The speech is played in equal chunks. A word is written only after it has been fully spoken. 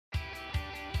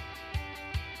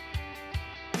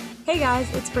Hey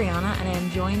guys, it's Brianna, and I am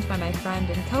joined by my friend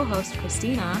and co-host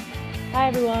Christina. Hi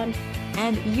everyone.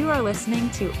 And you are listening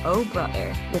to Oh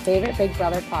Brother, Your favorite Big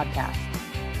Brother podcast.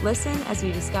 Listen as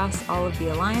we discuss all of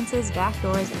the alliances,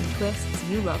 backdoors, and twists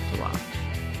you love to watch.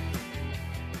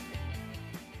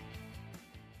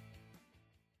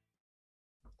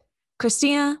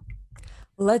 Christina,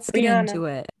 let's get into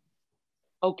it.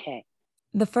 Okay.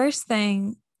 The first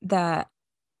thing that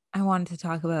I wanted to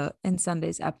talk about in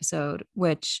Sunday's episode,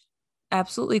 which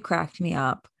absolutely cracked me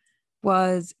up,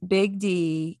 was Big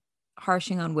D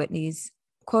harshing on Whitney's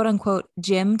quote unquote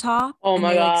gym top. Oh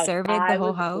my God. Surveyed the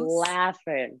whole house.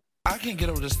 Laughing. I can't get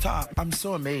over this top. I'm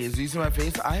so amazed. You see my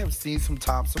face? I have seen some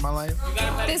tops in my life.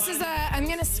 This is I'm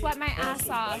gonna sweat my ass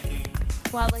off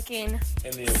while licking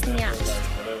Snatch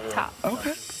top.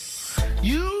 Okay.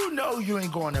 You know you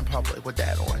ain't going in public with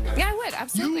that on. Yeah, I would,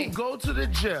 absolutely. You go to the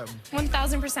gym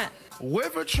 1000%.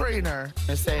 with a trainer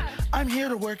and say, I'm here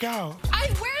to work out. I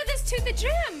wear this to the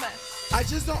gym. I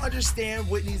just don't understand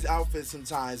Whitney's outfit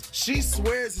sometimes. She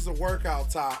swears it's a workout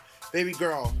top. Baby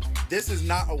girl, this is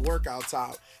not a workout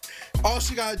top. All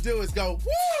she gotta do is go,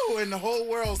 woo, and the whole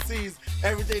world sees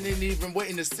everything they need been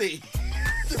waiting to see,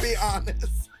 to be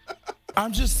honest.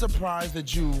 I'm just surprised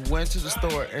that you went to the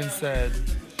store and said,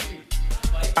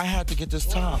 I had to get this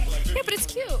top. Yeah, but it's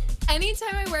cute.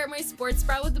 Anytime I wear my sports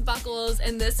bra with the buckles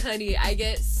and this hoodie, I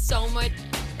get so much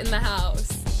in the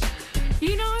house.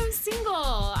 You know I'm single.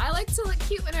 I like to look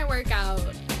cute when I work out.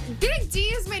 Big D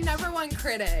is my #1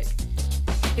 critic.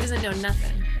 He doesn't know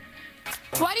nothing.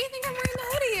 Why do you think I'm wearing the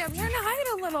hoodie? I'm trying to hide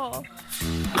a little.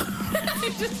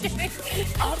 I'm just kidding.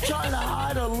 I'm trying to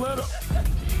hide a little.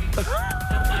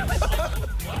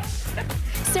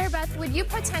 Sarah Beth, would you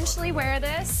potentially wear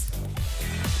this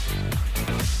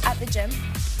at the gym?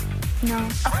 No.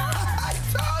 I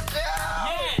told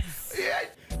you. Yes. Yeah.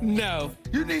 No.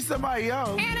 You need somebody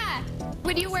else. Anna,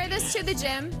 would you wear this to the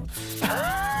gym?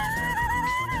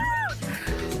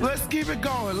 Let's keep it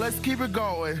going. Let's keep it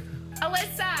going.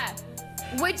 Alyssa,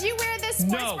 would you wear this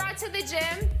sports No. bra to the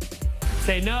gym?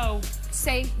 Say no.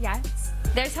 Say yes.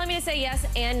 They're telling me to say yes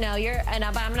and no.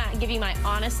 But I'm not giving you my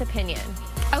honest opinion.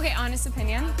 Okay, honest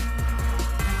opinion.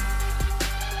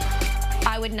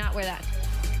 I would not wear that.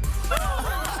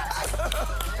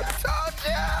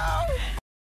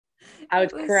 I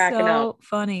was cracking so up.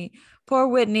 funny. Poor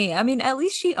Whitney. I mean, at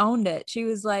least she owned it. She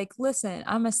was like, listen,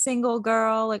 I'm a single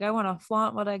girl. Like, I want to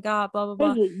flaunt what I got, blah, blah,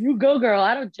 blah. You go, girl.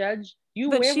 I don't judge. You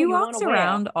But wear she what you walks wanna wear.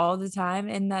 around all the time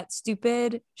in that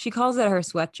stupid, she calls it her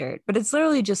sweatshirt, but it's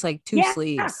literally just like two Yeah.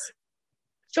 sleeves.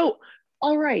 So,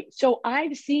 all right. So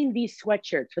I've seen these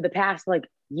sweatshirts for the past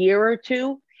year or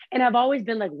two, and I've always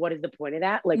been like, what is the point of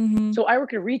that? Mhm. So I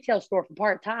work at a retail store for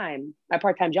my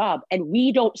part-time job, and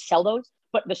we don't sell those,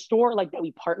 but the store that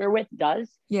we partner with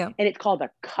does. Yeah. And it's called a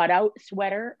cutout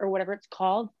sweater or whatever it's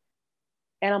called.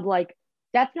 And I'm like,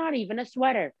 that's not even a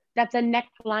sweater. That's a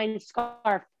neckline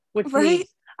scarf with Right?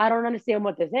 sleeves. I don't understand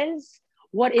what this is.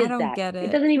 What is don't that? get it.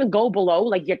 It doesn't even go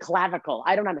below your clavicle.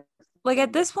 I don't understand. Like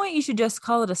at this point, you should just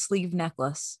call it a sleeve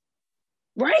necklace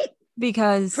Right?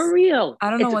 because For real. I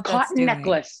don't know It's what a that's cotton doing.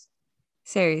 necklace.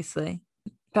 Seriously.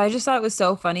 But I just thought it was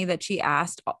so funny that she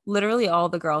asked literally all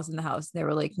the girls in the house. They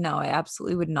were like, no, I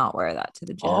absolutely would not wear that to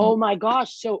the gym. Oh my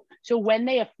gosh. So when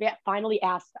they finally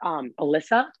asked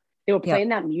Alyssa, they were playing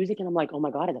that music, and I'm like, oh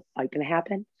my God, is a fight gonna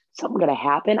happen? Something gonna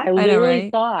happen? I literally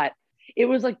right? thought it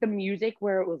was like the music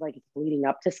where it was like it's leading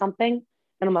up to something.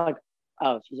 And I'm like,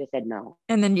 oh, she just said no.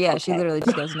 And then, yeah, she Okay. literally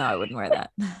just goes, no, I wouldn't wear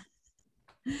that.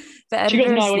 The She goes,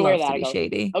 editors no, I wouldn't wear love that. to I be go,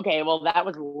 shady. okay, well, that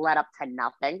was led up to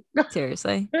nothing.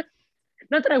 Seriously.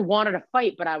 Not that I wanted to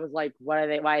fight, but I was like, why are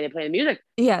they playing the music?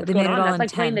 Yeah, What's they going made it on? all That's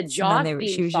like playing the intense. Jaws And then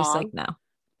she theme was just song. like, no.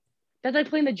 That's like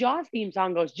playing the Jaws theme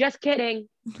song goes, just kidding.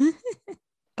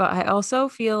 But I also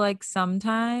feel like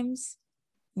sometimes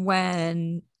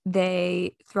when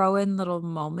they throw in little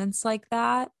moments like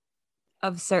that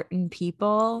of certain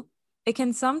people, it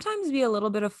can sometimes be a little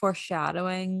bit of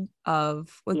foreshadowing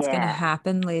of what's going to Yeah.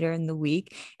 happen later in the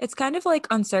week. It's kind of like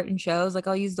on certain shows, like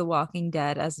I'll use The Walking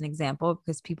Dead as an example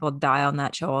because people die on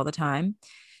that show all the time.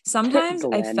 Sometimes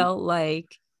I Glenn. felt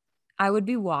like I would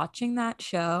be watching that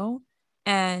show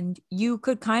and you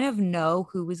could kind of know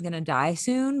who was going to die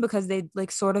soon because they'd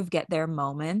sort of get their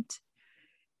moment.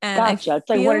 And Gotcha. It's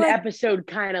like feel when an episode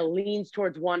kind of leans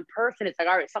towards one person, it's like,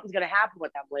 all right, something's going to happen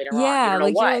with them later on. You yeah, don't know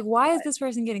like what. you're like, why is this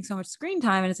person getting so much screen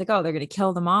time? And it's like, oh, they're going to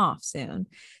kill them off soon.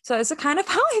 So it's kind of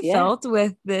how I Yeah. felt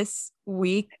with this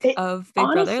week of Big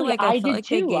honestly, Brother. Like I I did felt like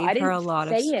they too. I gave her a didn't lot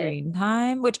of say it. screen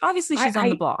time, which obviously she's on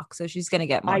the block, so she's going to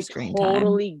get more I screen time.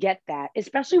 totally get that,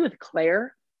 especially with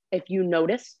Claire. If you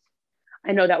notice,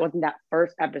 I know that wasn't that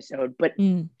first episode, but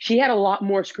she had a lot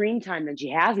more screen time than she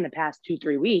has in the past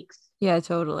 2-3 weeks. Yeah,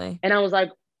 totally. And I was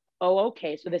like, oh,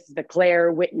 okay. So this is the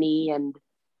Claire, Whitney, and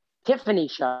Tiffany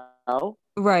show.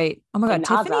 Right. Oh my God. And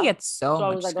Tiffany Naza. gets so So I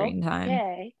much was like, screen time.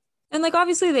 okay. And like,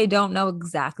 obviously they don't know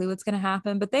exactly what's going to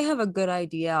happen, but they have a good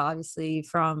idea, obviously,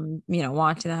 from, you know,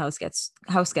 watching the house guests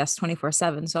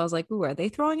 24/7. So I was like, ooh, are they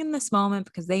throwing in this moment?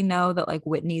 Because they know that like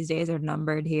Whitney's days are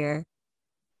numbered here.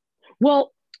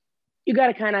 Well, you got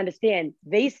to kind of understand,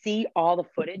 they see all the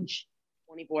footage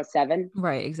 24/7.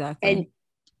 Right, exactly. And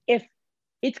if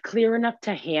it's clear enough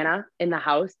to Hannah in the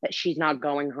house that she's not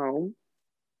going home,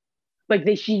 like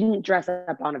she didn't dress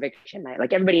up on eviction night.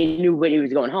 Like everybody knew Whitney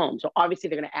was going home. So obviously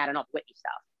they're going to add enough Whitney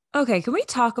stuff. Okay, can we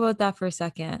talk about that for a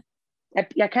second?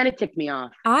 That kind of ticked me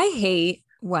off. I hate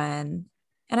when,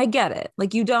 and I get it,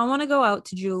 like you don't want to go out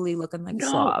to Julie looking like a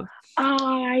slob.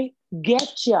 I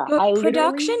get you. But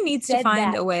production needs to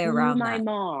find a way around my that.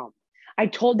 Mom. I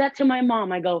told that to my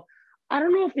mom. I go, I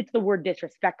don't know if it's the word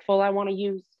disrespectful I want to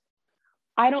use.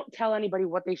 I don't tell anybody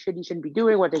what they should and shouldn't be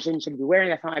doing, what they should and shouldn't be wearing.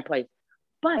 That's not my place.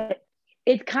 But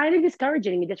it's kind of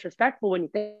discouraging and disrespectful when you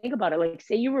think about it. Like,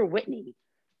 say you were Whitney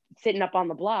sitting up on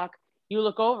the block, you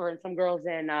look over and some girl's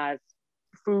in a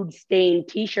food stained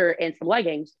t-shirt and some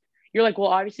leggings. You're like, well,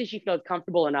 obviously she feels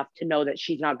comfortable enough to know that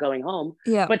she's not going home.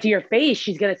 Yeah. But to your face,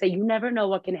 she's going to say, you never know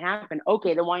what can happen.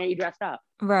 Okay, then why aren't you dressed up?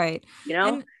 Right. You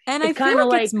know? And I feel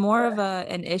like it's more of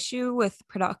an issue with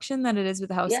production than it is with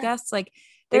the house guests. Like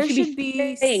there should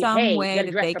be some way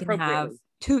that they can have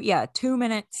 2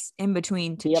 minutes in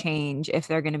between to change if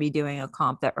they're going to be doing a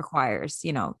comp that requires,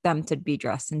 you know, them to be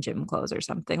dressed in gym clothes or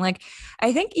something. Like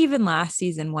I think even last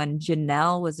season when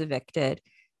Janelle was evicted,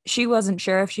 she wasn't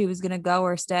sure if she was going to go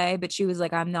or stay, but she was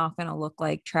like, I'm not going to look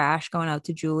like trash going out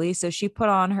to Julie. So she put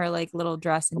on her like little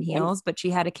dress and heels, but she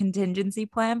had a contingency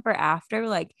plan for after,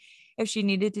 like if she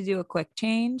needed to do a quick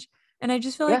change. And I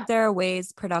just feel like there are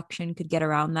ways production could get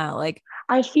around that. Like,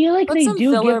 I feel like they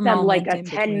do give them like a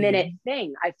 10-minute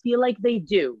thing. I feel like they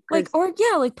do. Like, or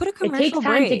like put a commercial break. It takes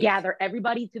time to gather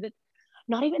everybody to the,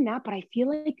 not even that, but I feel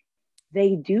like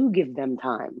they do give them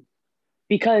time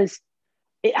because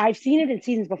I've seen it in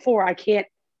seasons before. I can't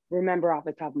remember off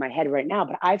the top of my head right now,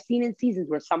 but I've seen in seasons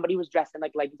where somebody was dressed in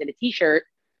like leggings and a t-shirt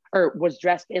or was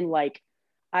dressed in like,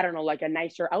 I don't know, like a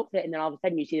nicer outfit. And then all of a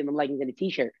sudden you see them in leggings and a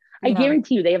t-shirt. I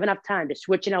guarantee you they have enough time to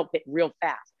switch an outfit real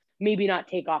fast. Maybe not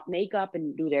take off makeup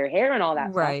and do their hair and all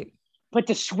that stuff. But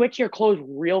to switch your clothes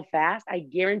real fast, I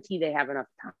guarantee they have enough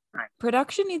time.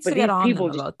 Production needs to get on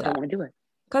them about that. Don't want to do it.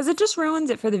 Because it just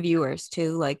ruins it for the viewers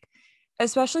too. Like,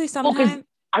 especially sometimes.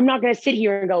 I'm not going to sit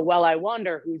here and go, well, I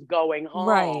wonder who's going home.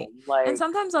 Right. Like, and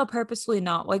sometimes I'll purposely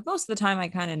not, like most of the time I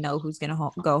kind of know who's going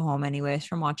to go home anyways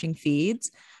from watching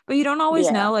feeds, but you don't always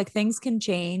know, like things can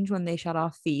change when they shut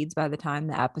off feeds by the time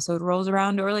the episode rolls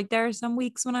around. Or like there are some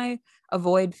weeks when I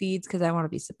avoid feeds because I want to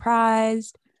be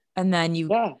surprised. And then you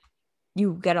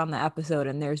get on the episode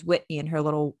and there's Whitney in her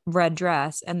little red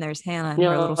dress and there's Hannah in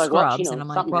her little scrubs. And I'm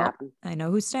like, well, happened. I know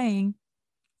who's staying.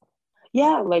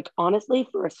 Yeah, like honestly,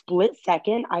 for a split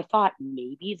second, I thought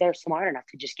maybe they're smart enough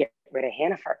to just get rid of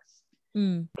Hannah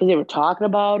first. Because they were talking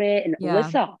about it and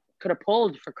Alyssa could have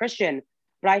pulled for Christian.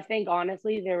 But I think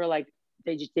honestly, they were like,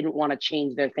 they just didn't want to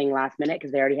change their thing last minute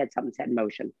because they already had something set in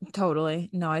motion. Totally.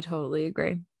 No, I totally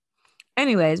agree.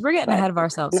 Anyways, we're getting ahead of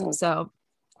ourselves. So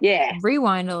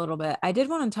rewind a little bit. I did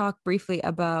want to talk briefly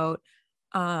about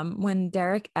when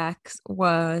Derek X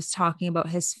was talking about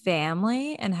his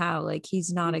family and how like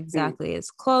he's not exactly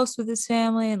as close with his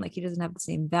family and like he doesn't have the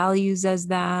same values as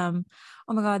them.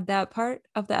 Oh my God, that part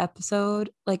of the episode,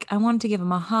 like I wanted to give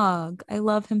him a hug. I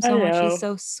love him so much. He's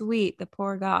so sweet, the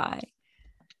poor guy.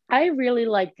 I really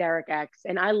like Derek X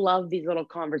and I love these little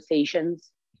conversations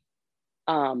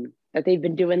that they've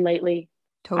been doing lately.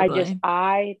 Totally.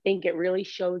 I think it really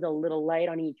shows a little light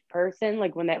on each person,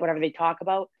 like whatever they talk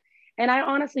about. And I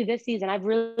honestly, this season, I've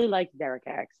really liked Derek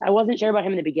X. I wasn't sure about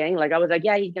him in the beginning. Like, I was like,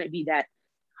 yeah, he's going to be that.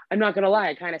 I'm not going to lie.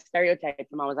 I kind of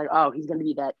stereotyped him. I was like, oh, he's going to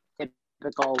be that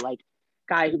typical, like,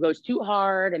 guy who goes too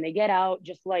hard and they get out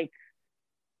just like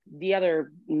the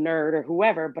other nerd or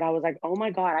whoever. But I was like, oh,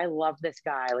 my God, I love this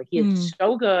guy. Like, he is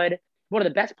so good. One of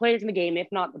the best players in the game, if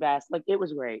not the best. Like, it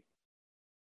was great.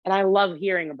 And I love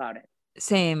hearing about it.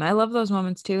 Same. I love those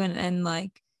moments, too. And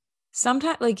like,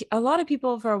 sometimes, like, a lot of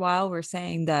people for a while were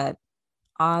saying that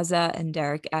Azah and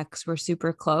Derek X were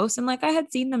super close. And like I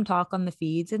had seen them talk on the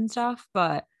feeds and stuff,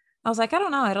 but I was like, I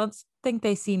don't know. I don't think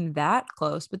they seem that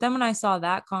close. But then when I saw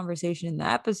that conversation in the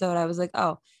episode, I was like,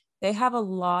 oh, they have a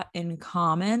lot in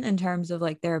common in terms of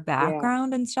like their Yeah.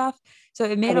 background and stuff. So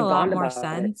it made How they a lot bond more about it.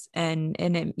 sense. And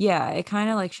it kind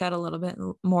of like shed a little bit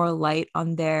more light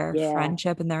on their Yeah.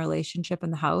 friendship and their relationship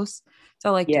in the house. So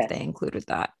I liked if Yes. they included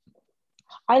that.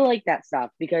 I like that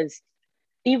stuff because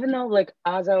even though like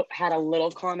Azo had a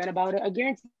little comment about it, I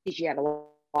guarantee she had a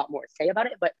lot more to say about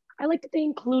it. But I like that they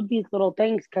include these little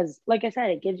things because, like I said,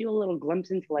 it gives you a little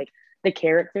glimpse into like the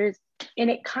characters, and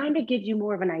it kind of gives you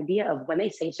more of an idea of when they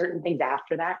say certain things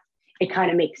after that. It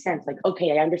kind of makes sense. Like,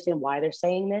 okay, I understand why they're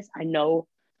saying this. I know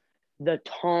the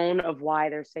tone of why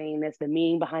they're saying this, the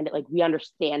meaning behind it. Like, we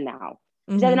understand now.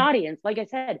 Because as an audience, like I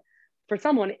said, for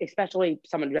someone, especially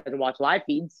someone who doesn't watch live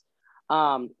feeds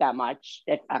that much,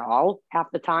 if at all,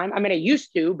 half the time. I mean, I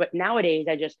used to, but nowadays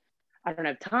I don't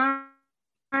have time.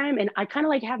 And I kind of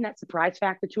like having that surprise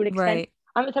factor to an extent. Right.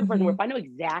 I'm the type of person where if I know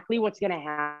exactly what's going to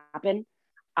happen,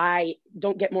 I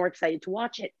don't get more excited to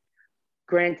watch it.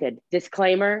 Granted,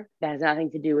 disclaimer, that has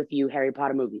nothing to do with you Harry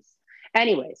Potter movies.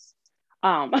 Anyways,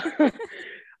 I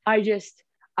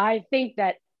think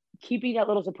that keeping that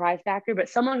little surprise factor, but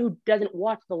someone who doesn't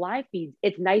watch the live feeds,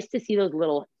 it's nice to see those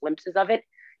little glimpses of it.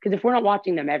 Because if we're not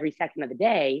watching them every second of the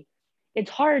day, it's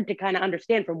hard to kind of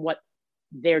understand from what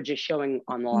they're just showing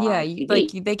on the live TV.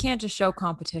 Like they can't just show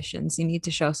competitions. You need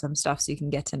to show some stuff so you can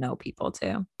get to know people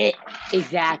too.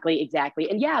 Exactly.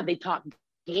 And yeah, they talk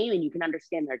game and you can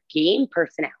understand their game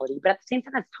personality, but at the same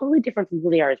time, that's totally different from who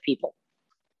they are as people.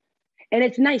 And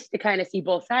it's nice to kind of see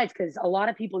both sides because a lot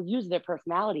of people use their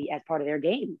personality as part of their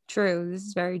game. True. This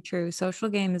is very true. Social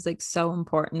game is like so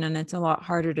important and it's a lot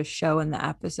harder to show in the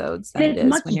episodes than it is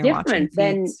much when you're watching different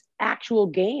than feeds. Actual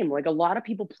game. Like a lot of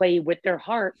people play with their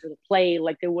heart or play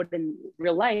like they would in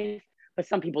real life, but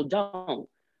some people don't.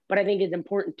 But I think it's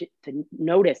important to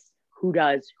notice who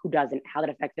does, who doesn't, how that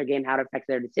affects their game, how it affects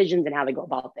their decisions and how they go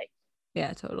about things.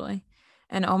 Yeah, totally.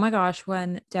 And oh my gosh,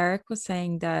 when Derek was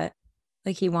saying that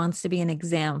like he wants to be an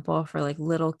example for like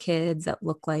little kids that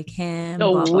look like him,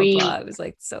 So blah, blah, blah. It was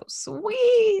like so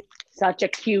sweet. Such a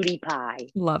cutie pie.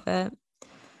 Love it.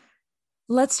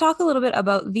 Let's talk a little bit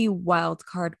about the wild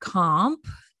card comp.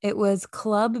 It was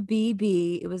Club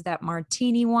BB. It was that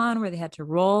martini one where they had to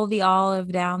roll the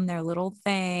olive down their little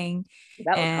thing.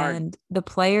 That was and hard. The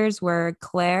players were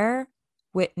Claire,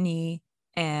 Whitney,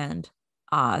 and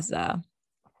Azah.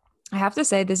 I have to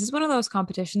say, this is one of those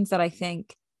competitions that I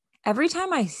think every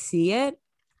time I see it,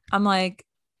 I'm like,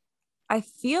 I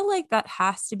feel like that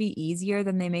has to be easier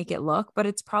than they make it look, but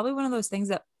it's probably one of those things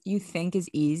that you think is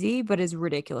easy, but is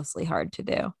ridiculously hard to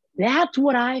do. That's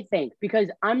what I think, because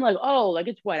I'm like, oh, like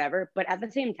it's whatever. But at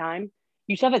the same time,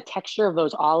 you saw the texture of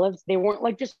those olives. They weren't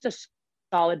like just a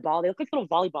solid ball. They look like little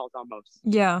volleyballs almost.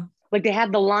 Yeah. Like they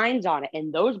had the lines on it.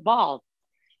 And those balls,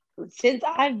 since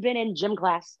I've been in gym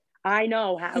class, I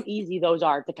know how easy those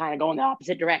are to kind of go in the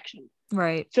opposite direction.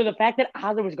 Right. So the fact that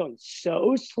Azah was going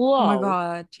so slow. Oh my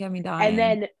God, she had me dying. And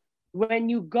then when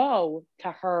you go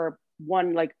to her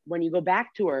one, like when you go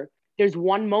back to her, there's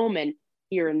one moment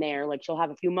here and there, like she'll have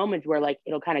a few moments where like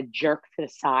it'll kind of jerk to the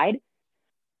side.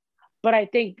 But I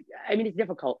mean, it's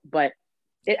difficult, but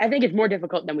I think it's more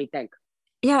difficult than we think.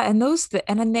 Yeah. And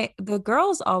the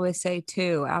girls always say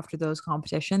too, after those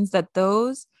competitions, that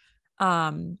those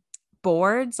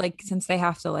boards, like since they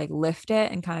have to like lift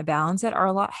it and kind of balance it, are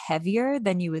a lot heavier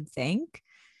than you would think.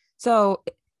 So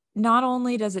not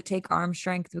only does it take arm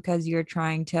strength because you're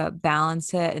trying to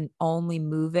balance it and only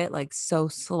move it like so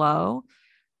slow,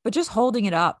 but just holding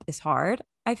it up is hard,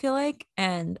 I feel like.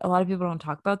 And a lot of people don't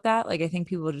talk about that. Like I think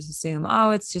people just assume, oh,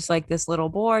 it's just like this little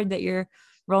board that you're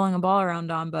rolling a ball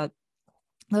around on, but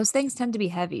those things tend to be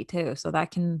heavy too. So that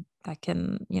can,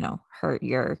 hurt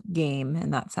your game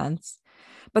in that sense.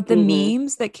 But the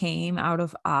memes that came out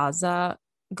of Azah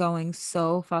going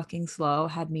so fucking slow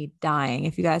had me dying.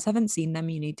 If you guys haven't seen them,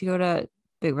 you need to go to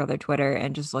Big Brother Twitter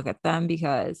and just look at them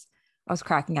because I was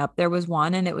cracking up. There was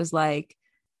one and it was like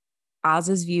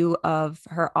Azah's view of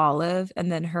her olive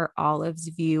and then her olive's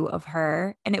view of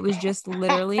her. And it was just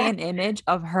literally an image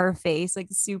of her face, like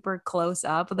super close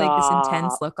up with like this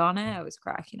intense look on it. I was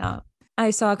cracking up.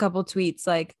 I saw a couple tweets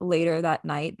like later that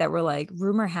night that were like,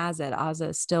 rumor has it Azah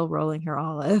is still rolling her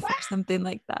olive or something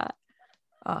like that.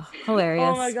 Oh, hilarious.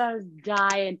 Oh my God, I was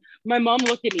dying. My mom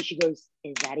looked at me. She goes,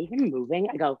 is that even moving?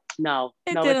 I go, no,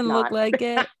 it no, didn't it's look not. like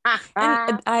it.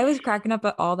 And I was cracking up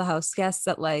at all the house guests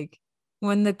that like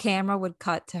when the camera would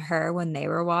cut to her when they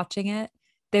were watching it,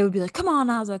 they would be like, come on,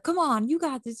 Azah, come on, you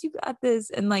got this.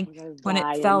 And like when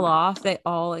it fell off, they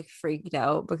all like freaked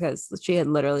out because she had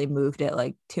literally moved it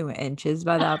like 2 inches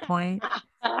by that point.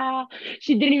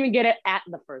 She didn't even get it at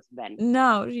the first bend.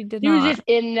 No, she did not. She was just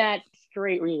in that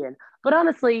straight region. But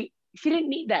honestly, she didn't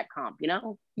need that comp, you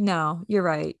know? No, you're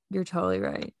right. You're totally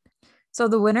right. So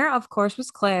the winner, of course,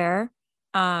 was Claire.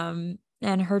 And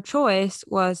her choice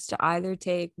was to either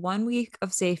take 1 week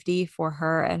of safety for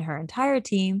her and her entire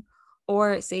team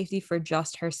or safety for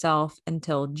just herself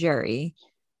until jury.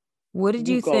 What did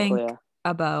You you go, think Claire.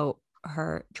 about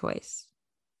her choice?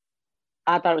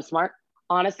 I thought it was smart.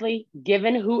 Honestly,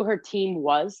 given who her team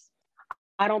was,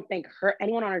 I don't think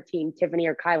anyone on her team, Tiffany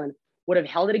or Kylan, would have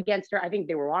held it against her. I think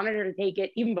they were wanting her to take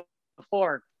it even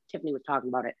before Tiffany was talking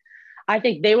about it. I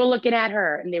think they were looking at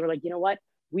her and they were like, you know what?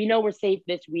 We know we're safe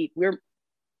this week. We're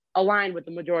aligned with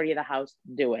the majority of the house.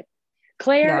 Do it.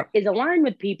 Claire is aligned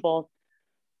with people,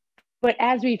 but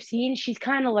as we've seen, she's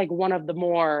kind of like one of the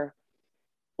more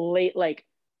late, like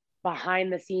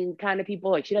behind the scenes kind of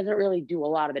people. Like she doesn't really do a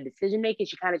lot of the decision making.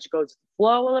 She kind of just goes with the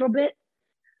flow a little bit.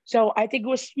 So I think it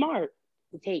was smart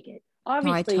to take it.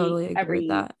 Obviously, I totally agree with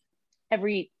that.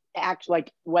 Every act,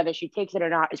 like whether she takes it or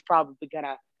not, is probably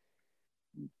gonna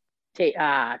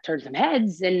turn some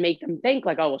heads and make them think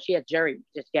like, oh, well, she has jury,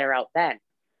 just get her out then.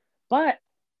 But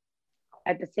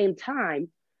at the same time,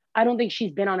 I don't think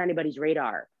she's been on anybody's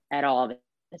radar at all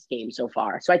this game so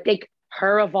far. So I think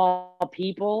her of all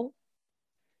people,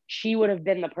 she would have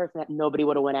been the person that nobody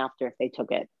would have went after if they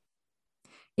took it.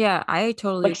 Yeah, I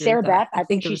totally like agree Sarah with that. Beth. I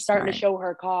think she's starting smart. to show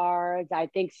her cards. I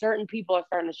think certain people are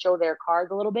starting to show their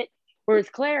cards a little bit. Whereas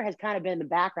Claire has kind of been in the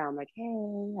background, like, hey,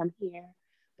 I'm here,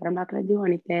 but I'm not going to do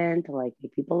anything to like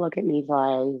make people look at me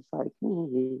twice. Like,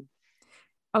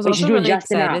 I was also really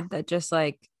excited that just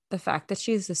like the fact that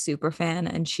she's a super fan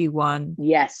and she won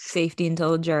safety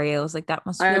until the jury. I was like, that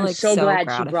must feel like so glad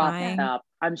gratifying. She brought that up.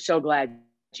 I'm so glad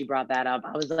she brought that up.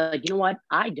 I was like, you know what?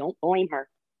 I don't blame her.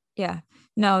 Yeah.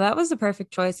 No, that was the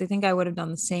perfect choice. I think I would have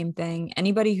done the same thing.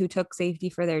 Anybody who took safety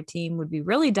for their team would be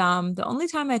really dumb. The only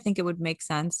time I think it would make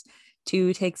sense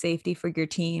to take safety for your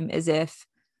team is if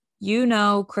you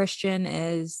know Christian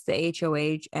is the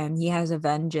HOH and he has a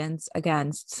vengeance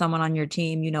against someone on your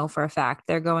team, you know for a fact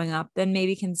they're going up, then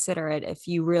maybe consider it if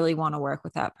you really want to work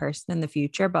with that person in the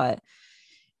future. But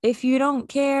if you don't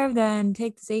care, then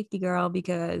take the safety girl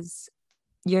because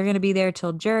you're going to be there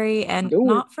till jury. And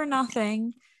not for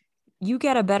nothing, you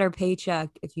get a better paycheck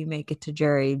if you make it to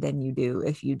jury than you do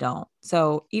if you don't.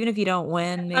 So even if you don't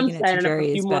win, making it to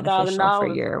jury is beneficial for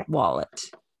your wallet.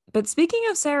 But speaking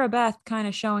of Sarah Beth kind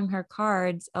of showing her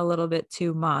cards a little bit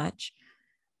too much,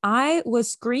 I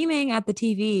was screaming at the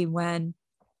TV when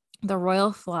the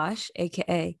Royal Flush,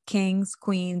 aka Kings,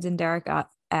 Queens, and Derek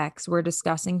X were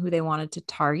discussing who they wanted to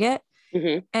target.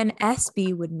 And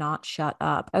SB would not shut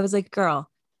up. I was like,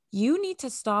 girl, you need to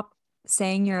stop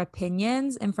saying your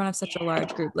opinions in front of such a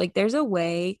large group. Like there's a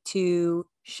way to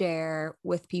share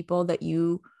with people that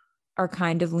you are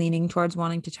kind of leaning towards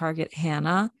wanting to target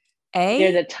Hannah.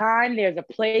 There's a time, there's a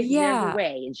place, there's a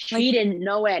way, and she didn't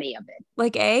know any of it.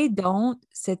 Like don't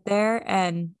sit there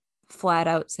and flat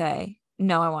out say,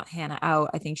 no, I want Hannah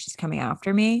out. I think she's coming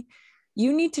after me.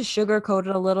 You need to sugarcoat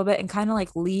it a little bit and kind of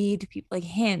like lead people, like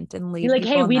hint and lead. Be like,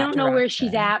 hey, we don't know where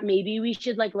she's at. Maybe we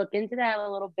should like look into that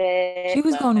a little bit. She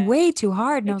was going way too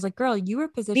hard. And I was like, girl, you were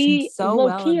positioned so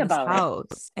well in this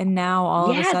house. And now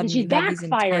all of a sudden you have these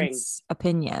intense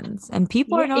opinions and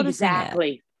people are noticing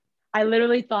it. I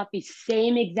literally thought the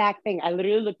same exact thing. I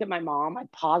literally looked at my mom. I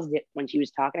paused it when she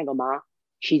was talking. I go, Ma,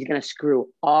 she's going to screw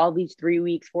all these 3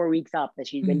 weeks, 4 weeks up that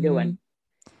she's been doing.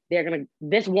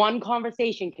 This one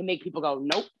conversation can make people go,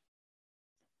 nope.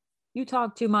 You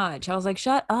talk too much. I was like,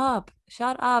 shut up,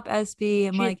 SB.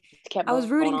 I'm like, I was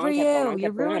rooting for you.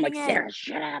 You're ruining it. Sarah,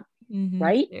 shut up.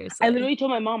 Right? Seriously. I literally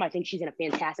told my mom, I think she's in a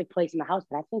fantastic place in the house,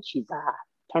 but I think she's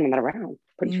turning that around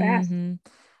pretty fast.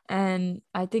 And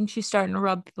I think she's starting to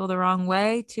rub people the wrong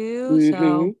way too.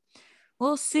 So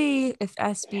we'll see if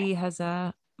SB has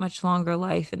a much longer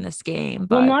life in this game.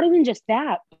 But well, not even just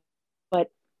that, but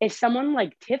if someone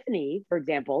like Tiffany, for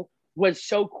example, was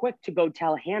so quick to go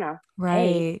tell Hannah,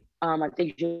 hey, I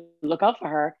think you should look out for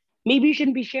her. Maybe you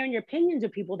shouldn't be sharing your opinions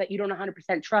with people that you don't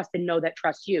 100% trust and know that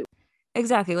trust you.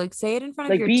 Exactly. Like say it in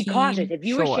front of your team. Like be cautious. If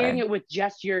you were sharing it with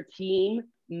just your team,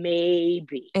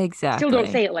 maybe. Exactly. Still don't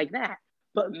say it like that.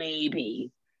 But maybe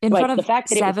in front of the fact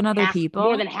that 7 other people,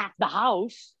 more than half the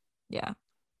house. Yeah,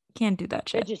 can't do that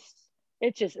shit.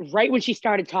 It just right when she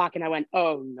started talking, I went,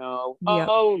 oh no,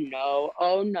 oh no,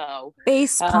 oh no.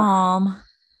 Face palm.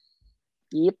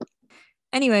 Yep.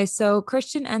 Anyway, so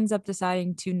Christian ends up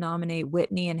deciding to nominate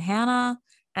Whitney and Hannah,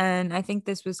 and I think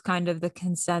this was kind of the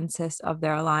consensus of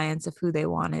their alliance of who they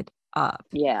wanted up.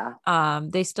 Yeah.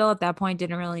 They still at that point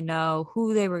didn't really know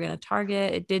who they were going to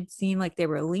target. It did seem like they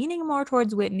were leaning more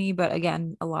towards Whitney, but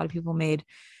again, a lot of people made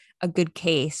a good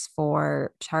case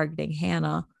for targeting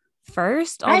Hannah.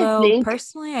 first. Although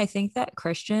personally, I think that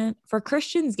for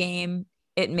Christian's game,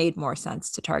 it made more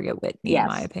sense to target Whitney, in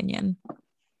my opinion.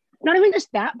 Not even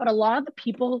just that, but a lot of the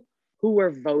people who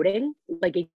were voting,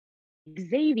 like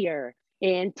Xavier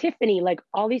and Tiffany, like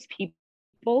all these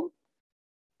people,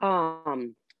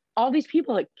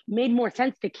 it made more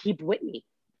sense to keep Whitney.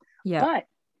 Yeah. But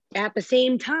at the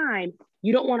same time,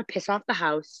 you don't want to piss off the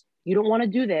house. You don't want to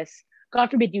do this.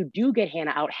 God forbid you do get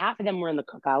Hannah out. Half of them were in the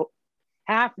cookout.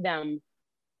 Half of them,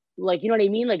 like, you know what I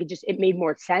mean? Like, it made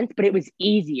more sense, but it was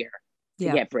easier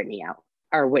to get Brittany out.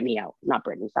 Or Whitney out. Not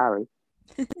Brittany, sorry.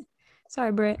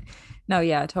 Sorry, Britt. No,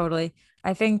 yeah, totally.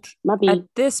 I think at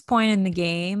this point in the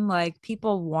game, like,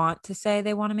 people want to say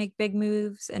they want to make big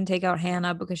moves and take out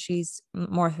Hannah because she's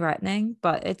more threatening,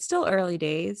 but it's still early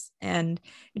days and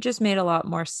it just made a lot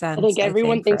more sense. I think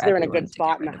everyone thinks they're in a good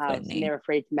spot in the house and they're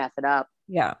afraid to mess it up.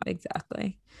 Yeah,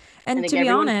 exactly. And to be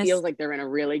everyone honest, feels like they're in a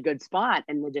really good spot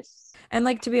and they just. And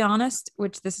like, to be honest,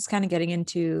 which this is kind of getting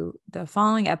into the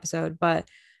following episode, but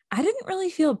I didn't really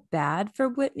feel bad for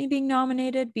Whitney being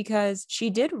nominated because she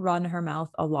did run her mouth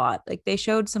a lot. Like, they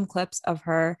showed some clips of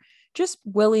her just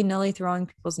willy-nilly throwing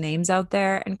people's names out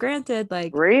there. And granted,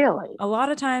 like, really, a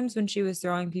lot of times when she was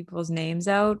throwing people's names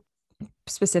out,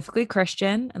 specifically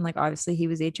Christian, and like, obviously he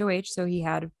was HOH, so he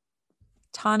had a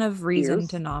ton of reason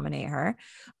to nominate her.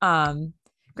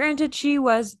 Granted, she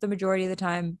was the majority of the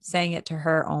time saying it to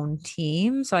her own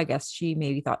team. So I guess she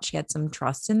maybe thought she had some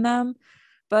trust in them.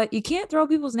 But you can't throw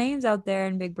people's names out there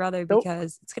in Big Brother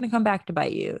because it's going to come back to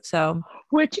bite you. So,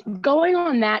 which, going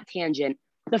on that tangent,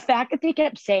 the fact that they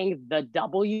kept saying the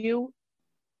W.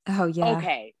 Oh, yeah.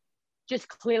 Okay. Just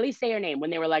clearly say her name. When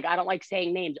they were like, I don't like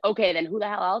saying names. Okay, then who the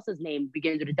hell else's name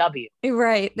begins with a W?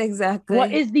 Right, exactly.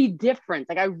 What is the difference?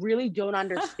 Like, I really don't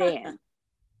understand.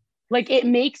 Like, it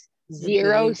makes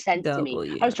zero sense to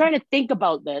me. I was trying to think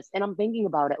about this, and I'm thinking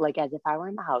about it like as if I were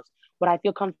in the house. Would I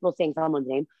feel comfortable saying someone's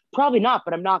name? Probably not,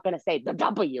 but I'm not going to say the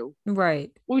W. Right.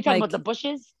 Were we talking about the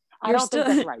Bushes? I don't think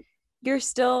that's right. You're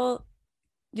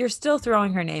still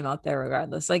throwing her name out there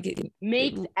regardless. Like, it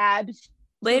makes absolutely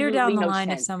later down the no line,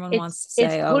 sense. If someone wants to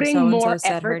say, it's putting so more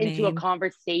said her effort into name. a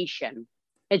conversation.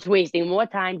 It's wasting more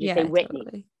time to say Whitney.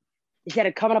 Totally. Instead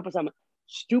of coming up with some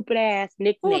stupid ass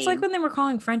nickname. Well, it's like when they were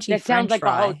calling Frenchie that French sounds like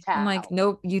Fry. a hotel. I'm like,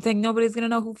 nope. You think nobody's gonna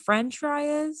know who French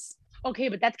Fry is? Okay,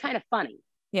 but that's kind of funny.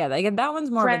 Yeah, like, that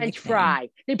one's more French Fry.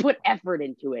 They put effort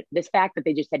into it. This fact that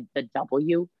they just said the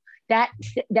W, that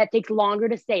takes longer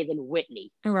to say than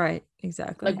Whitney. Right,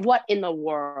 exactly. Like, what in the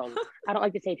world? I don't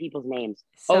like to say people's names.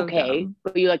 So okay, dumb.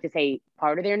 but you like to say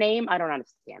part of their name? I don't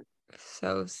understand.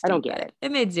 So stupid. I don't get it.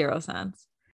 It made zero sense.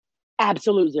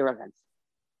 Absolute zero sense.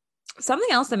 Something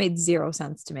else that made zero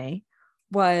sense to me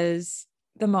was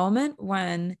the moment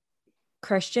when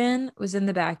Christian was in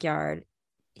the backyard.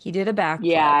 He did a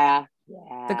backflip. Yeah.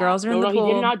 The girls are in the pool.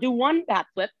 He did not do one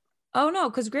backflip. Oh, no,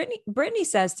 because Brittany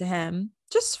says to him,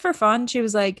 just for fun, she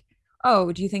was like,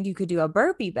 oh, do you think you could do a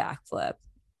burpee backflip?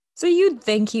 So you'd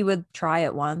think he would try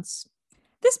it once.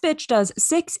 This bitch does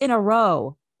 6 in a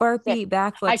row. Burpee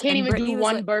backflips. I can't even do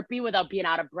one burpee without being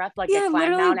out of breath, like a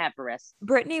climb Mount Everest.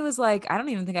 Brittany was like, I don't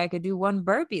even think I could do one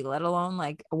burpee, let alone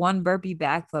like one burpee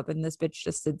backflip, and this bitch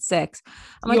just did 6.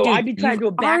 I'm like, dude, I'd be trying to do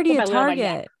a backflip. Already a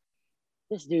target.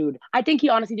 This dude, I think he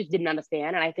honestly just didn't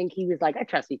understand, and I think he was like, I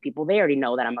trust these people. They already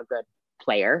know that I'm a good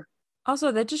player.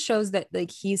 Also, that just shows that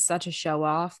like he's such a show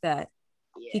off that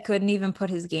he couldn't even put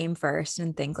his game first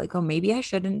and think like, oh, maybe I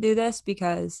shouldn't do this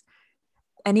because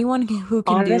anyone who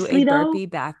can honestly, do a burpee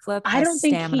backflip has I don't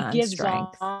think stamina he gives and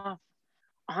strength. Off.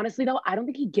 Honestly, though, I don't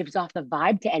think he gives off the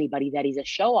vibe to anybody that he's a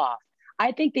show off.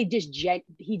 I think he just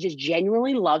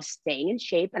genuinely loves staying in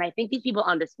shape, and I think these people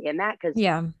understand that because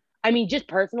I mean, just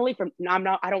personally,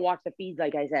 I don't watch the feeds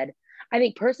like I said. I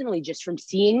think personally, just from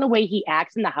seeing the way he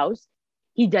acts in the house,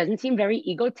 he doesn't seem very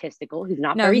egotistical. He's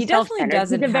not very self-centered.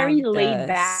 He's a very laid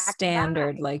back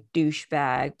standard guy. Like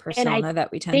douchebag persona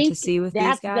that we tend to see with these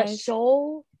guys. That's the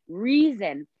sole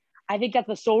reason. I think that's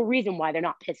the sole reason why they're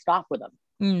not pissed off with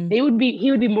him. He would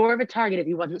be more of a target if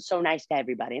he wasn't so nice to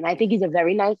everybody. And I think he's a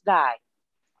very nice guy.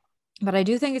 But I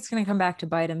do think it's going to come back to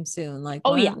bite him soon. Like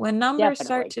when numbers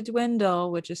start to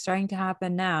dwindle, which is starting to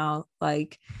happen now,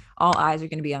 like all eyes are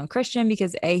going to be on Christian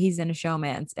because A, he's in a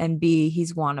showman's, and B,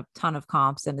 he's won a ton of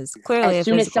comps and is clearly as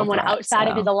soon as someone outside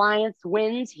of his alliance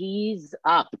wins, he's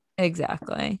up.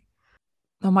 Exactly.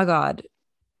 Oh my God.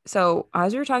 So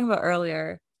as we were talking about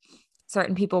earlier,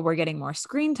 certain people were getting more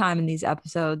screen time in these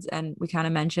episodes, and we kind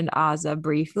of mentioned Azah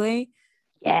briefly.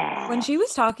 Yeah. When she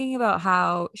was talking about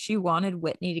how she wanted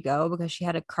Whitney to go because she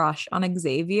had a crush on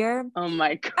Xavier. Oh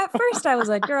my God. At first I was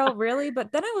like, girl, really?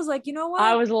 But then I was like, you know what?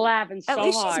 I was laughing so hard. At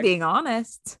least she's being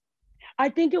honest. I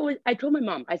think it was, I told my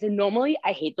mom, I said, normally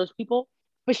I hate those people,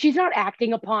 but she's not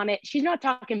acting upon it. She's not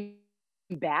talking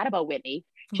bad about Whitney.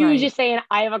 She was Right. just saying,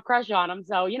 I have a crush on him.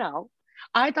 So,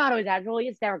 I thought it was absolutely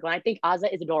hysterical. And I think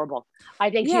Azah is adorable.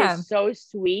 I think she Yeah. is so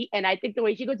sweet. And I think the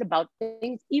way she goes about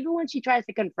things, even when she tries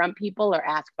to confront people or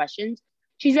ask questions,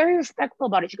 she's very respectful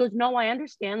about it. She goes, no, I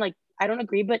understand. Like, I don't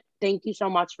agree, but thank you so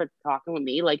much for talking with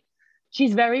me. Like,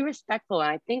 she's very respectful. And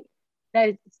I think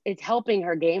that it's helping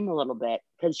her game a little bit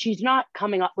because she's not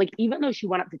coming up, like, even though she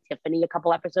went up to Tiffany a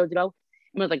couple episodes ago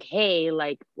and was like, hey,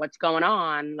 like, what's going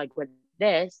on? Like, with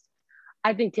this,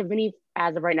 I think Tiffany,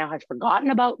 as of right now, has forgotten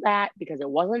about that because it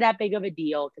wasn't that big of a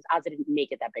deal because Azah didn't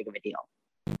make it that big of a deal.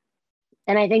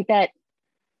 And I think that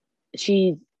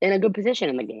she's in a good position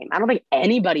in the game. I don't think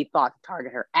anybody thought to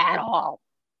target her at all.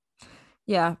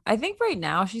 Yeah, I think right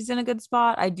now she's in a good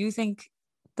spot. I do think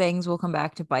things will come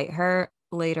back to bite her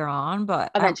later on,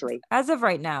 but Eventually. as of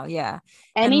right now, yeah.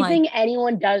 And, Anything like,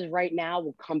 anyone does right now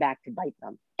will come back to bite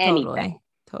them. Anything.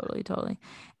 Totally.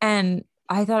 And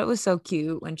I thought it was so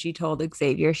cute when she told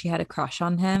Xavier she had a crush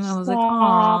on him. I was like, Stop.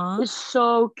 aw. It's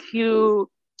so cute.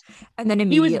 And then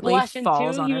He was immediately blushing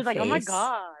falls too. on He her was like, face. oh my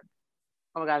God.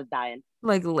 Oh my God, I was dying.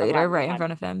 Like later, right in God.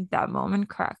 front of him. That moment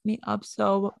cracked me up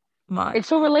so much. It's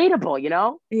so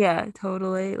relatable, Yeah,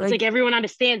 totally. It's like everyone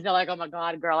understands. They're like, oh my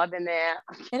God, girl, I've been there.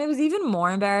 And it was even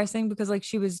more embarrassing because like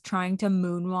she was trying to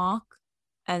moonwalk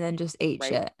and then just ate Right.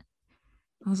 shit.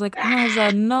 I was like,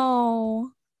 Azah,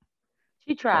 no.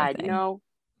 She tried, thing.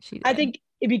 She did. I think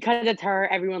because it's her,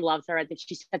 everyone loves her. I think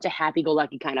she's such a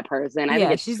happy-go-lucky kind of person. I think yeah,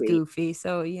 it's she's sweet. goofy,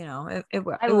 so it I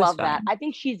was love fun. that. I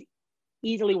think she's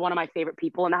easily one of my favorite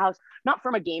people in the house, not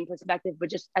from a game perspective, but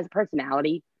just as a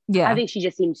personality. Yeah, I think she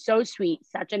just seems so sweet,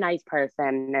 such a nice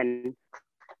person, and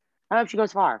I hope she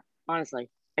goes far. Honestly,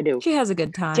 I do. she has a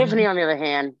good time. Tiffany, on the other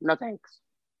hand, no thanks.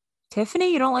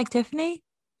 Tiffany, you don't like Tiffany?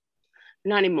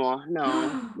 Not anymore. No,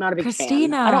 not a big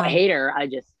Christina. fan. I don't hate her. I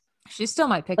just She still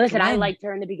might pick. listen. to I win. liked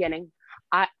her in the beginning.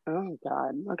 Oh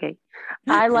God. Okay,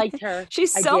 I liked her.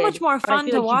 She's I so did, much more but I fun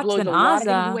feel to like she watch blows than a lot of things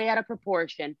Azah. way out of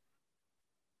proportion.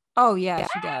 Oh yeah,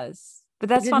 she does. But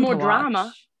that's There's fun more to drama.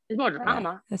 watch. There's more Yeah,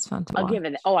 drama. that's fun to I'll watch. give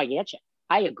it. Oh, I get you.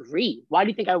 I agree. Why do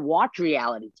you think I watch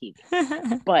reality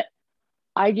TV? But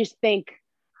I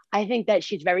think that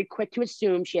she's very quick to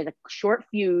assume. She has a short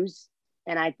fuse,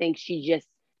 and I think she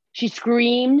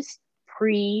screams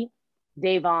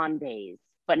pre-Davon days,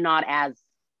 but not as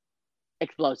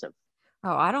explosive.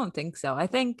 Oh, I don't think so. I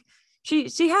think she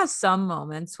has some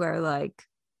moments where like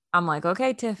I'm like,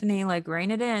 okay, Tiffany, like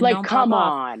rein it in. Like, Don't come pop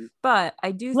off. on. But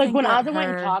I do Like think when that Azah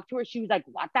went and talked to her, she was like,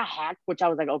 what the heck? Which I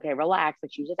was like, okay, relax.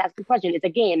 Like she was just asking questions. It's a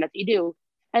game. That's what you do.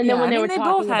 And then when they were they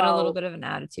talking both had about, a little bit of an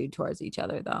attitude towards each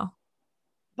other though.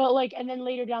 but like, and then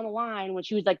later down the line when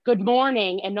she was like, good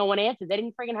morning, and no one answered, they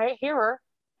didn't freaking hear her.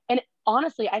 And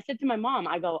honestly, I said to my mom,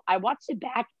 I go, I watched it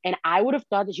back and I would have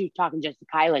thought that she was talking just to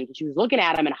Kylan because she was looking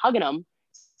at him and hugging him,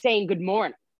 saying good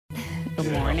morning.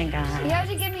 Good morning, guys. You have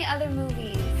to give me other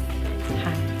movies.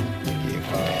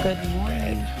 Good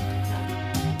morning.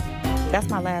 That's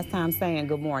my last time saying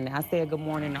good morning. I said good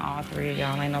morning to all three of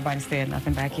y'all. Ain't nobody said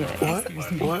nothing back yet. What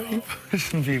are you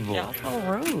pushing people? Y'all so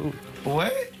rude.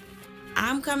 What?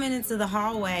 I'm coming into the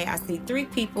hallway. I see three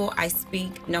people. I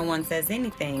speak. No one says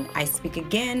anything. I speak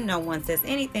again. No one says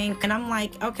anything. And I'm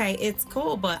like, okay, it's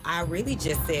cool, but I really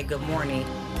just said good morning.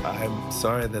 I'm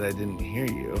sorry that I didn't hear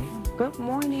you. Good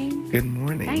morning. Good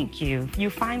morning. Thank you. You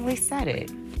finally said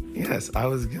it. Yes, I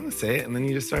was gonna say it, and then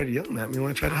you just started yelling at me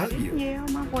when I tried to hug you. Yeah,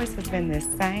 my voice has been the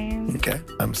same. Okay,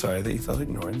 I'm sorry that you felt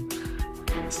ignored.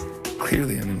 It's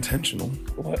clearly unintentional.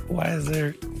 Why is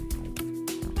there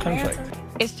conflict?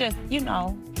 It's just,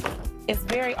 it's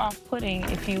very off-putting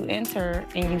if you enter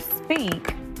and you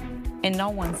speak and no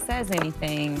one says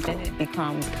anything, then it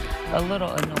becomes a little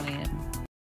annoying.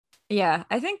 Yeah,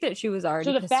 I think that she was already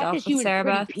So the pissed fact off that she with was Sarah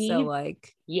pretty Beth. So peeved-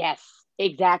 like, Yes,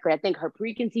 exactly. I think her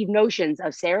preconceived notions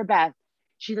of Sarah Beth,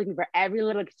 she's looking for every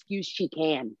little excuse she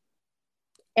can.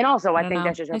 And also, I don't think know.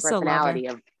 that's just her I still love her. personality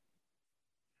of.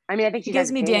 I mean, I think she she's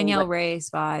gives me entertaining, Danielle but- Reyes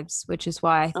vibes, which is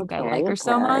why I think I like her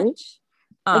so Okay. much.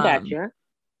 I gotcha.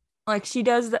 Like she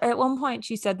does at one point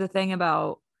she said the thing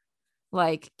about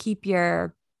like keep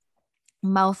your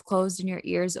mouth closed and your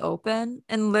ears open,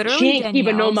 and literally She ain't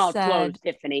keeping no Danielle mouth said, closed,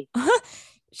 Tiffany.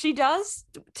 she does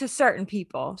to certain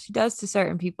people.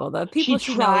 The people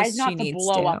She she tries knows not she to needs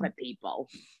blow to. up at people.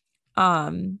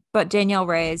 But Danielle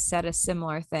Reyes said a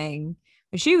similar thing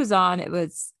when she was on. It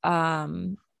was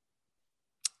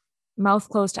mouth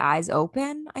closed, eyes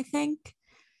open, I think.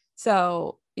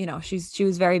 So, she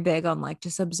was very big on like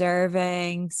just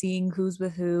observing, seeing who's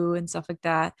with who and stuff like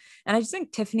that. And I just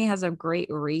think Tiffany has a great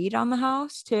read on the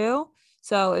house too.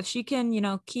 So if she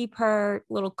can, keep her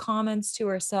little comments to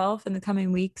herself in the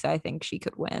coming weeks, I think she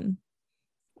could win.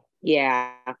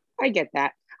 Yeah, I get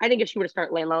that. I think if she would have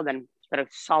started laying low, then she's got a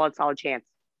solid chance.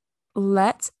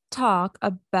 Let's talk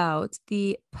about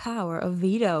the Power of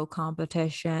Veto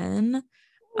competition.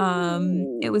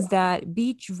 It was that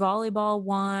beach volleyball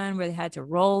one where they had to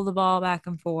roll the ball back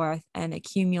and forth and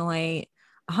accumulate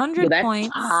 100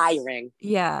 points. Tiring.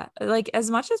 Yeah, like as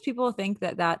much as people think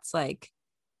that that's like,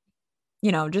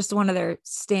 just one of their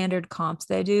standard comps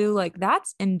they do, like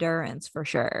that's endurance for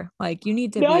sure. Like you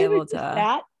need to be able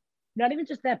to. Not even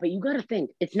just that, but you got to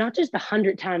think it's not just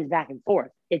 100 times back and forth.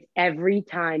 It's every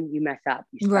time you mess up,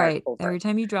 you start right over. Every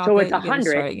time you drop so it, it's you 100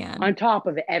 start again on top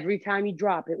of it. Every time you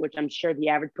drop it, which I'm sure the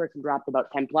average person dropped about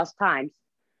 10 plus times.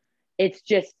 It's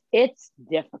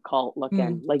difficult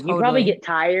looking. Like totally. You probably get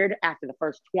tired after the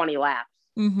first 20 laps.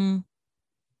 Mm-hmm.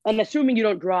 And assuming you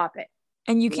don't drop it.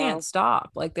 And you can't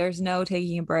stop. Like there's no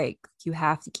taking a break. You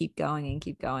have to keep going and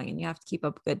keep going, and you have to keep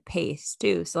up a good pace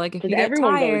too. So like if you get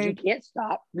tired, you can't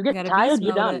stop. You get tired,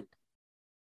 you're done.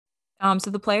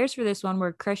 So the players for this one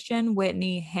were Christian,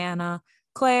 Whitney, Hannah,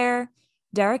 Claire.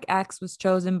 Derek X was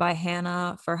chosen by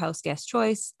Hannah for house guest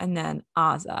choice, and then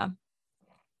Azah.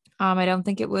 I don't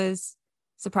think it was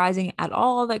surprising at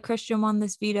all that Christian won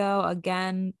this veto,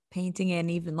 again painting an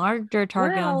even larger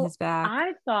target on his back.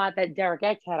 I thought that Derek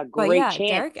X had a great chance.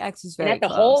 Derek X was very close.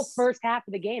 The whole first half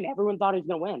of the game, everyone thought he was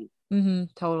going to win.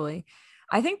 Totally.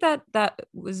 I think that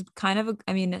was kind of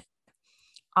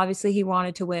obviously he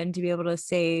wanted to win to be able to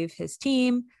save his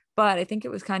team, but I think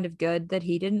it was kind of good that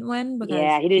he didn't win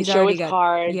because he didn't show his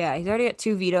cards. Yeah, he's already got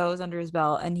 2 vetoes under his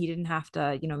belt, and he didn't have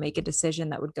to, make a decision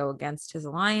that would go against his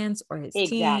alliance or his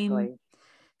team.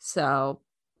 So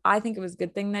I think it was a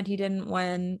good thing that he didn't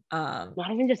win. Not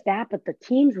even just that, but the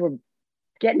teams were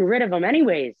getting rid of him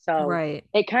anyways. So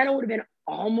it kind of would have been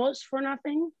almost for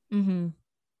nothing. Mm-hmm.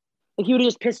 Like he would have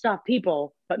just pissed off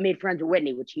people, but made friends with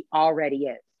Whitney, which he already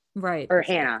is. Right. Or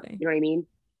Hannah. You know what I mean?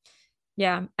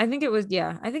 Yeah. I think it was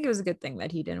a good thing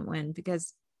that he didn't win,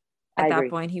 because at that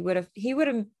point he would have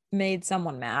made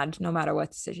someone mad no matter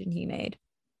what decision he made.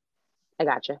 I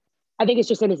gotcha. I think it's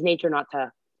just in his nature not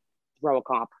to throw a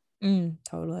comp.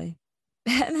 Totally.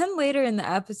 And then later in the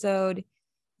episode,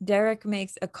 Derek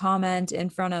makes a comment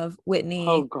in front of Whitney.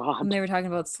 Oh God. And they were talking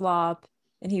about slop,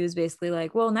 and he was basically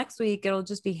like, well, next week it'll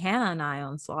just be Hannah and I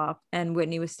on slop. And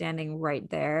Whitney was standing right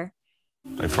there.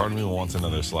 Like, part of me wants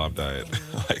another slop diet.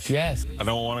 Yes. I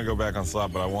don't want to go back on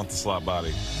slop, but I want the slop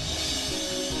body.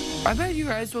 I bet you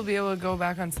guys will be able to go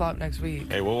back on slop next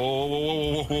week. Hey,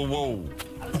 whoa.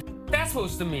 That's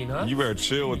supposed to mean, huh? You better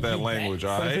chill with that language,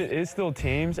 all right? It is still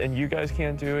teams, and you guys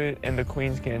can't do it, and the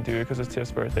queens can't do it because it's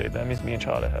Tiff's birthday. That means me and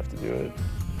Chada have to do it.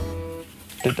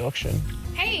 Deduction.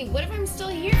 Hey, what if I'm still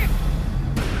here?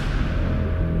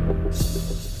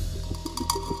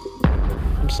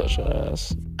 I'm such an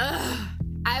ass. Ugh,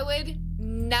 I would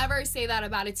never say that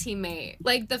about a teammate.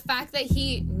 Like, the fact that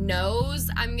he knows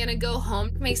I'm gonna go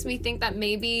home makes me think that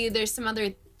maybe there's some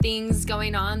other things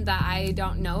going on that I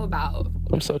don't know about.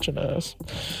 I'm such an ass.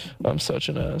 I'm such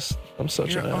an ass. I'm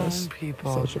such Your an ass. own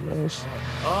people. Such an ass.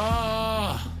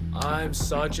 I'm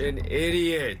such an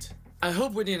idiot. I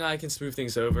hope Whitney and I can smooth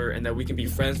things over and that we can be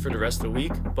friends for the rest of the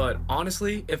week. But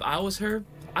honestly, if I was her,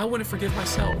 I wouldn't forgive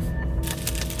myself.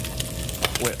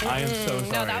 Wait, I am so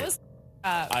sorry. No, that was.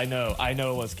 I know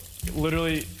it was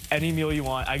literally any meal you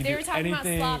want. I can do anything. They were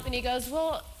talking about slop, and he goes,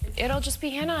 "Well, it'll just be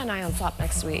Hannah and I on slop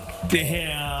next week."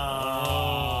 Damn.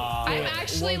 I'm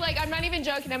actually I'm not even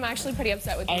joking. I'm actually pretty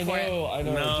upset with you for it. I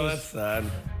know. No, that's sad.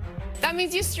 That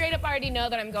means you straight up already know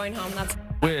that I'm going home.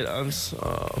 Wait, I'm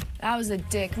so. That was a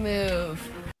dick move.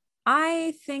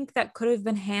 I think that could have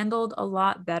been handled a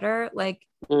lot better. Like,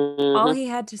 all he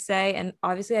had to say, and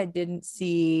obviously I didn't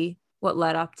see what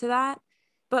led up to that,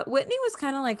 but Whitney was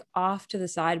kind of like off to the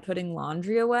side putting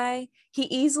laundry away. He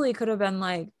easily could have been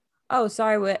like, oh,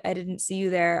 sorry, Whit, I didn't see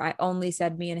you there. I only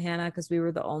said me and Hannah because we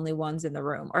were the only ones in the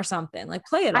room, or something. Like,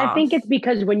 play it off. I think it's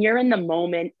because when you're in the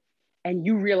moment and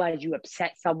you realize you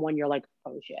upset someone, you're like,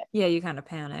 oh shit. Yeah, you kind of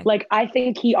panic. Like, I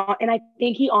think he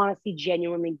honestly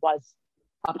genuinely was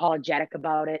apologetic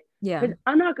about it. Yeah. Because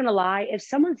I'm not gonna lie, if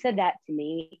someone said that to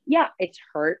me, yeah, it's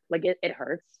hurt. Like, it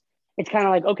hurts. It's kind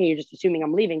of like, okay, you're just assuming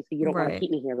I'm leaving, so you don't want to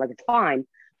keep me here. Like, it's fine.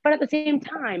 But at the same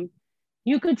time,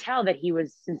 you could tell that he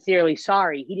was sincerely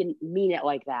sorry. He didn't mean it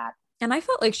like that. And I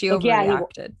felt like she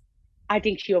overreacted. I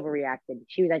think she overreacted.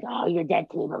 She was like, oh, you're dead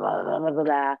to me, blah, blah, blah, blah,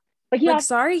 blah. Like,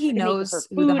 sorry, he knows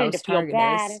who the host target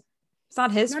is. It's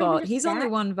not his fault. He's only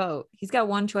one vote. He's got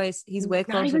one choice. He's way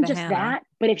closer to Hannah.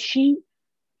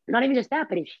 Not even just that,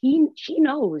 but if she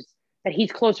knows that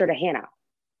he's closer to Hannah.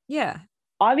 Yeah.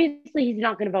 Obviously, he's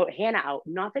not going to vote Hannah out.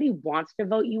 Not that he wants to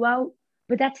vote you out,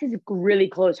 but that's his really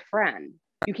close friend.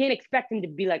 You can't expect him to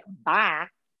be like, bye.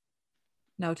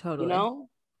 No, totally. You know?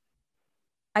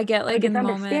 I get like in the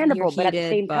moment you're understandable, heated, but at the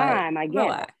same time, I get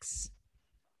relax.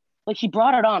 Like she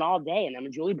brought it on all day, and then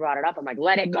when Julie brought it up, I'm like,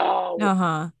 let it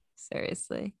go.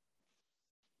 Seriously.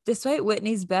 Despite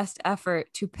Whitney's best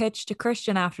effort to pitch to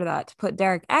Christian after that to put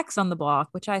Derek X on the block,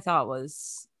 which I thought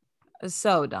was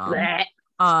so dumb.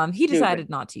 He decided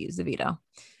not to use the veto,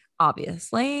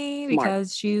 obviously,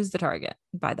 because she was the target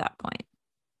by that point.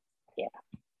 Yeah.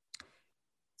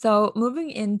 So moving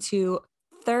into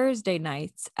Thursday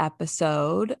night's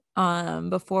episode,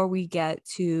 before we get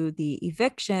to the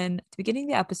eviction, at the beginning of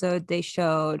the episode, they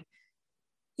showed,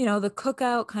 the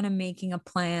cookout kind of making a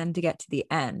plan to get to the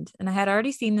end. And I had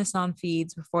already seen this on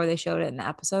feeds before they showed it in the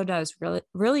episode. I was really,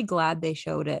 really glad they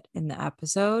showed it in the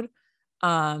episode.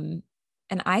 And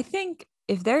I think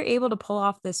if they're able to pull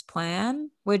off this plan,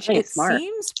 which it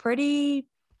seems pretty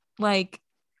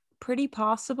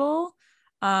possible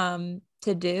to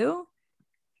do,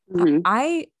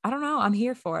 I don't know. I'm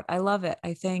here for it. I love it.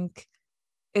 I think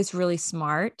it's really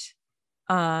smart.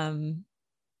 And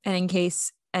in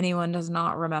case anyone does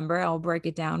not remember, I'll break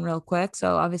it down real quick.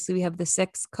 So obviously we have the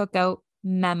 6 cookout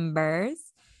members,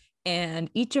 and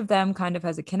each of them kind of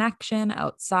has a connection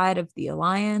outside of the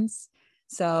alliance.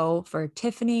 So for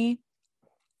Tiffany,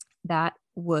 that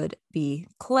would be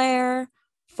Claire.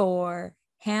 For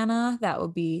Hannah, that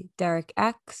would be Derek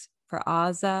X. For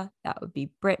Azah, that would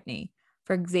be Brittany.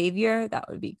 For Xavier, that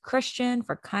would be Christian.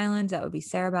 For Kyland, that would be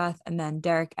Sarah Beth. And then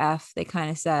Derek F, they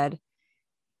kind of said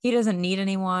he doesn't need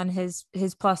anyone. His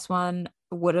plus one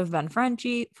would have been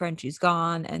Frenchie. Frenchie's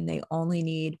gone, and they only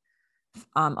need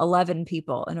 11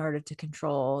 people in order to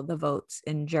control the votes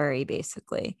in jury,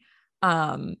 basically.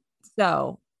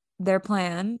 So their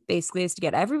plan basically is to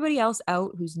get everybody else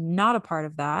out who's not a part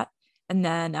of that. And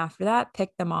then after that,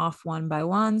 pick them off one by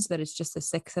one so that it's just the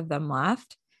 6 of them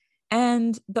left.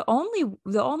 And the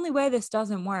only way this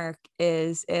doesn't work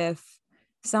is if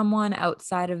someone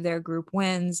outside of their group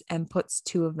wins and puts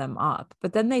 2 of them up.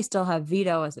 But then they still have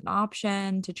veto as an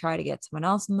option to try to get someone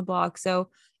else in the block. So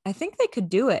I think they could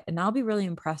do it, and I'll be really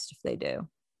impressed if they do.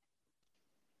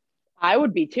 I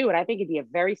would be too, and I think it'd be a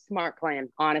very smart plan,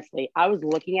 honestly. I was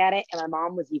looking at it, and my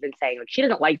mom was even saying, like, she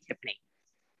doesn't like Tiffany.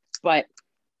 But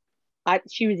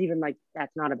she was even like,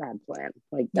 that's not a bad plan.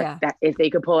 Like, that if they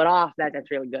could pull it off, that's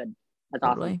really good. That's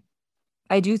awesome.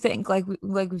 I do think, like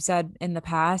we've said in the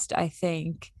past, I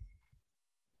think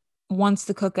once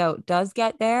the cookout does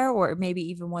get there, or maybe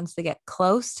even once they get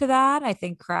close to that, I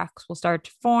think cracks will start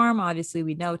to form. Obviously,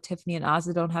 we know Tiffany and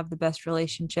Azah don't have the best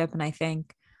relationship, and I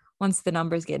think once the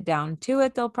numbers get down to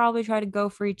it, they'll probably try to go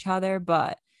for each other.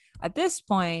 But at this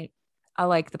point, I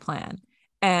like the plan.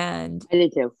 And I do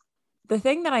too. The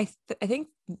thing that I think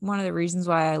one of the reasons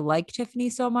why I like Tiffany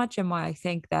so much, and why I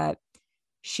think that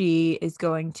she is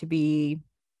going to be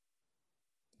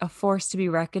a force to be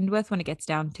reckoned with when it gets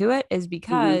down to it, is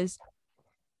because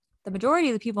the majority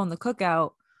of the people in the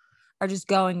cookout are just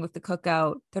going with the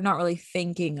cookout. They're not really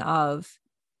thinking of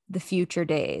the future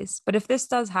days. But if this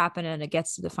does happen and it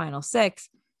gets to the final 6,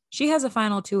 she has a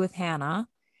final 2 with Hannah.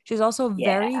 She's also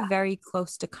very, very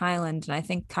close to Kyland, and I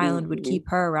think Kyland would keep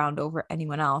her around over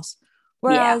anyone else.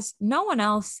 Whereas no one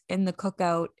else in the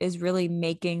cookout is really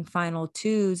making final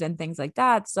 2s and things like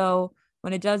that. So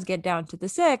when it does get down to the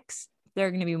 6, they're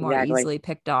going to be more easily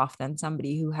picked off than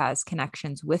somebody who has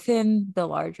connections within the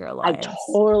larger alliance. I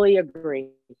totally agree.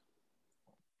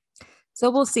 So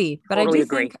we'll see. But I do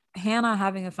think Hannah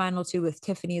having a final 2 with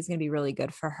Tiffany is going to be really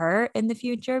good for her in the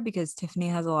future, because Tiffany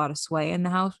has a lot of sway in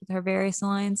the house with her various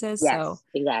alliances. Yes, so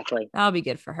exactly. That'll be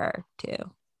good for her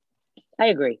too. I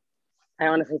agree. I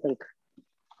honestly think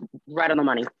right on the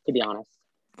money, to be honest.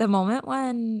 The moment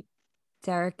when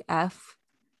Derek F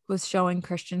was showing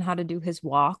Christian how to do his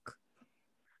walk,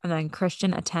 and then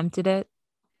Christian attempted it.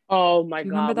 Oh my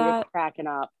God, we were cracking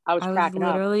up. I was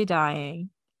literally dying.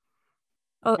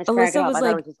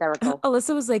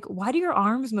 Alyssa was like, why do your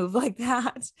arms move like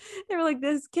that? They were like,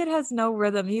 this kid has no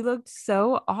rhythm. He looked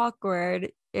so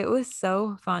awkward. It was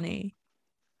so funny.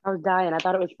 I was dying. I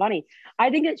thought it was funny.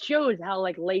 I think it shows how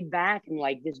like laid back and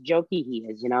like just jokey he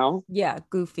is, you know? Yeah,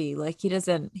 goofy. Like he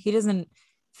doesn't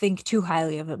think too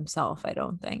highly of himself, I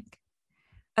don't think.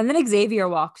 And then Xavier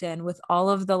walked in with all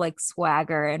of the like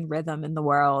swagger and rhythm in the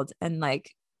world, and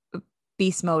like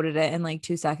beast moded it in like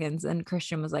 2 seconds. And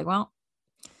Christian was like, well,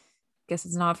 guess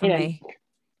it's not for me.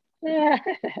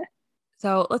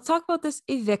 So let's talk about this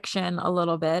eviction a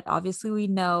little bit. Obviously, we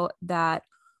know that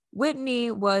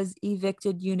Whitney was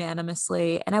evicted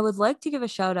unanimously. And I would like to give a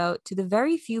shout out to the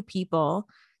very few people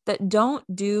that don't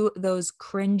do those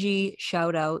cringy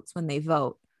shout outs when they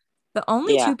vote. The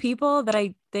only two people that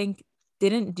I think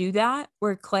didn't do that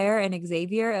were Claire and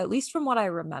Xavier, at least from what I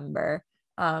remember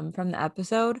from the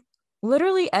episode.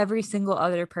 Literally every single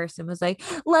other person was like,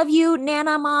 love you,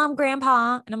 Nana, Mom,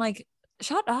 Grandpa. And I'm like,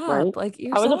 shut up. Right? Like,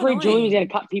 you're I was so afraid annoying. Julie was going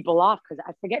to cut people off because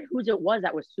I forget whose it was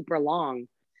that was super long.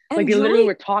 And like, they Julie, literally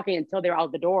were talking until they were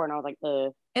out the door. And I was like,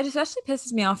 It especially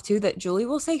pisses me off, too, that Julie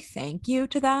will say thank you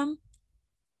to them.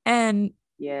 And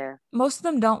yeah, most of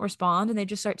them don't respond. And they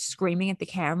just start screaming at the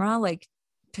camera, like,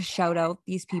 to shout out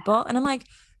these people. And I'm like,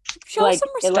 show Like, some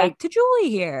respect to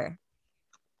Julie here.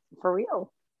 For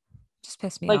real. Just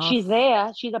pissed me like, off. she's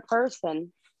there. She's a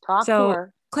person. Talk to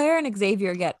her. Claire and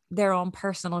Xavier get their own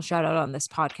personal shout out on this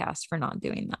podcast for not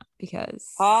doing that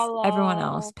because everyone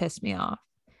else pissed me off.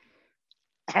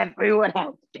 Everyone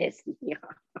else pissed me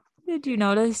off. Did you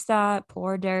notice that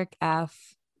poor Derek F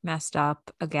messed up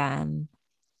again?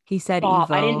 He said Evo.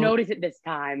 I didn't notice it this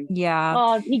time. Yeah.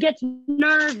 Oh, he gets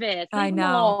nervous. I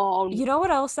know. You know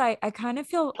what else? I kind of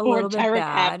feel a little bit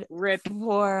bad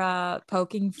for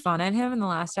poking fun at him in the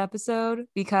last episode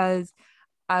because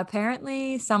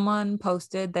apparently someone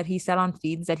posted that he said on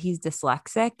feeds that he's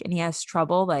dyslexic and he has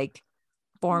trouble like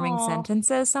forming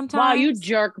sentences sometimes. Wow, you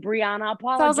jerk, Brianna.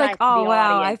 Apologize. So I was like, oh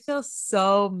wow, audience. I feel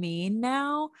so mean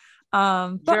now.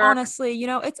 But honestly, you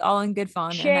know, it's all in good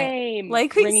fun. Shame. And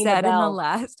like we said in the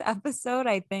last episode,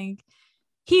 I think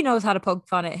he knows how to poke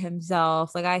fun at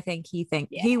himself. Like I think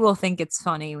he will think it's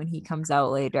funny when he comes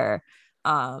out later.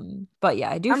 But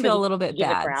yeah, I do feel a little bit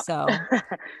bad. So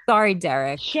sorry,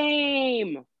 Derek.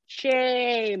 Shame.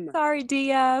 Sorry,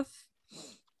 DF.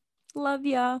 Love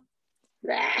ya.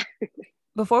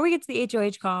 Before we get to the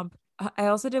HOH comp, I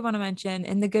also did want to mention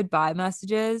in the goodbye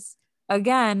messages,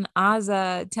 again,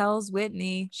 Azah tells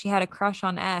Whitney she had a crush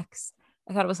on X.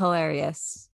 I thought it was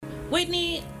hilarious.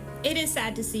 Whitney, it is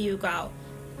sad to see you go.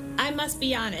 I must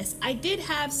be honest, I did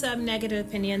have some negative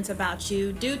opinions about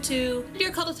you due to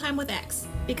your cuddle time with X,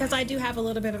 because I do have a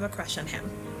little bit of a crush on him.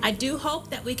 I do hope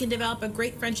that we can develop a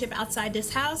great friendship outside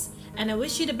this house, and I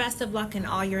wish you the best of luck in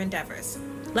all your endeavors.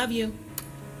 Love you.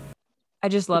 I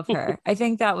just love her. I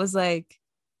think that was like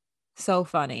so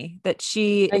funny that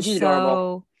she is so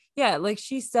adorable. Yeah, like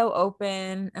she's so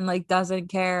open and like doesn't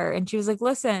care. And she was like,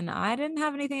 listen, I didn't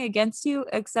have anything against you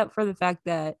except for the fact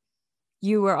that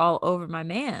you were all over my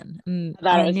man. And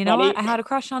you know what? I had a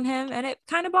crush on him and it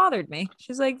kind of bothered me.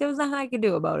 She's like, there was nothing I could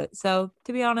do about it. So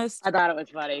to be honest, I thought it was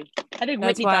funny. I think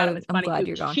that's Whitney why thought it was funny. I'm glad too.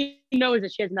 you're gone. She knows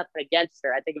that she has nothing against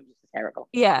her. I think it was just hysterical.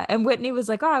 Yeah. And Whitney was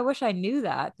like, oh, I wish I knew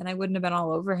that. Then I wouldn't have been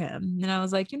all over him. And I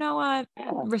was like, you know what?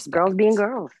 Respect. Girls being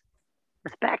girls.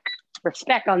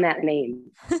 Respect on that name.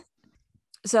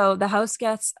 So the house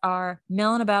guests are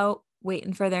milling about,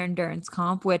 waiting for their endurance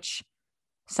comp, which,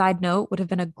 side note, would have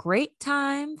been a great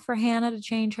time for Hannah to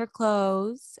change her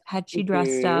clothes had she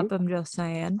dressed up. I'm just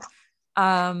saying.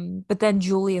 But then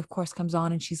Julie, of course, comes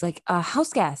on and she's like,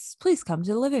 house guests, please come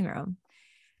to the living room.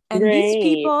 And these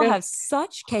people have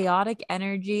such chaotic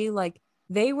energy. Like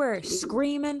they were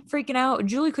screaming, freaking out.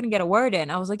 Julie couldn't get a word in.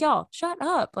 I was like, y'all, shut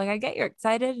up. Like I get you're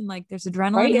excited and like there's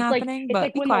adrenaline happening, it's but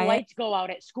like be when quiet. the lights go out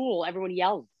at school, everyone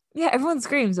yells. Yeah, everyone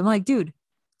screams. I'm like, dude,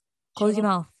 close your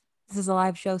mouth. This is a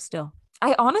live show still.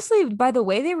 I honestly, by the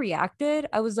way they reacted,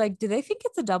 I was like, do they think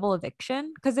it's a double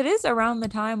eviction? Because it is around the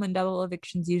time when double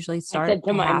evictions usually start. I said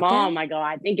to my mom, I go,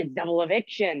 I think it's double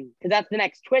eviction because that's the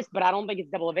next twist, but I don't think it's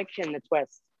double eviction, the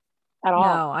twist at all.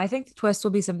 No, I think the twist will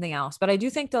be something else, but I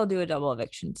do think they'll do a double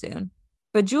eviction soon.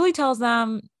 But Julie tells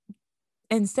them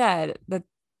instead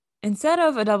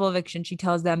of a double eviction, she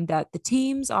tells them that the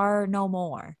teams are no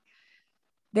more.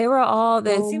 They were all,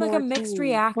 it seemed like a mixed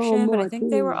reaction, but I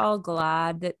think they were all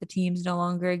glad that the teams no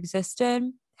longer existed.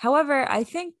 However, I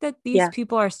think that these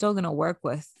people are still going to work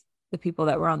with the people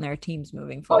that were on their teams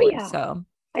moving forward. So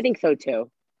I think so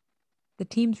too. The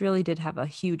teams really did have a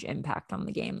huge impact on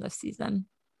the game this season.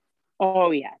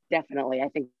 Oh yeah, definitely. I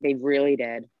think they really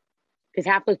did. Because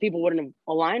half those people wouldn't have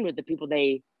aligned with the people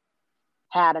they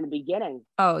had in the beginning.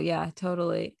 Oh yeah,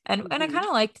 totally. And I kind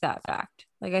of liked that fact.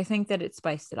 Like I think that it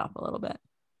spiced it up a little bit.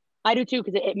 I do too,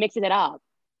 because it mixes it up.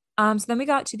 So then we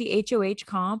got to the HOH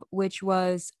comp, which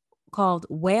was called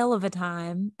Whale of a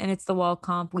Time, and it's the wall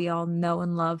comp we all know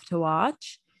and love to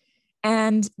watch.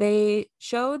 And they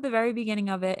showed the very beginning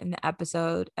of it in the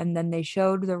episode, and then they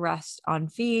showed the rest on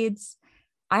feeds.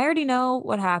 I already know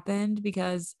what happened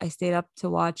because I stayed up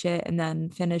to watch it and then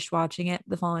finished watching it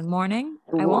the following morning.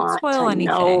 I won't spoil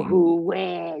anything. Know who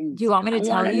wins? Do you want me to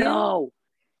tell you? No.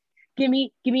 Give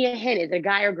me a hint. Is it a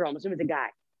guy or a girl? I'm assuming it's a guy.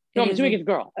 No, It I'm is assuming a- it's a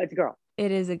girl. It's a girl.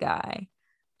 It is a guy.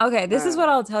 Okay, this is what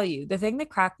I'll tell you. The thing that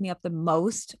cracked me up the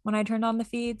most when I turned on the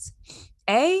feeds,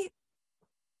 I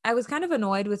was kind of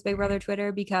annoyed with Big Brother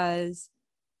Twitter because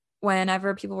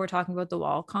whenever people were talking about the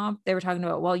wall comp, they were talking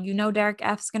about, well, Derek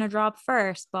F's gonna drop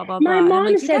first, blah blah blah. My And I'm mom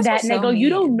like, you said guys are that, and I so go, "You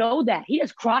don't mean." know that. He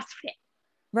does CrossFit."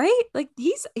 Right? Like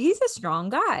he's a strong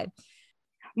guy.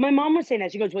 My mom was saying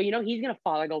that. She goes, "Well, he's gonna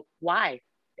fall." I go, "Why?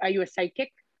 Are you a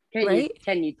psychic? Right?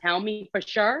 Can you tell me for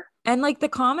sure?" And like the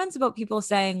comments about people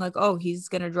saying like, oh, he's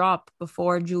gonna drop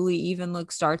before Julie even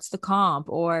like starts the comp,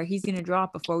 or he's gonna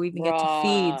drop before we even get to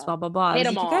feeds, blah blah blah. I Hit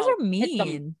was them like, you guys all. are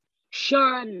mean.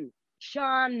 Sean.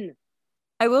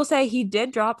 I will say he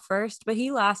did drop first, but he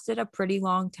lasted a pretty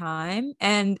long time,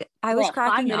 and I was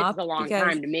cracking 5 minutes up is a long because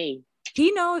time to me.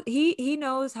 he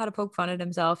knows how to poke fun at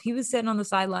himself. He was sitting on the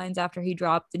sidelines after he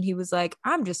dropped, and he was like,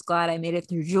 "I'm just glad I made it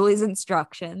through Julie's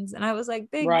instructions," and I was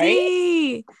like, "Big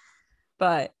D,"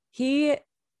 but he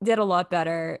did a lot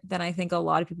better than I think a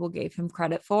lot of people gave him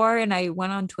credit for. And I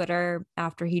went on Twitter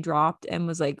after he dropped and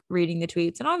was like reading the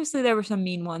tweets. And obviously there were some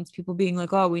mean ones, people being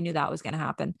like, oh, we knew that was going to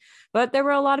happen. But there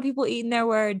were a lot of people eating their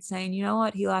words saying, you know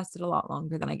what? He lasted a lot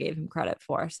longer than I gave him credit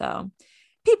for. So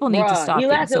people need to stop He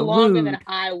being lasted so longer rude. than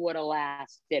I would have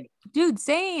lasted. Dude,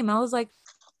 same. I was like,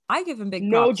 I give him big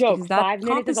No props joke. because that 5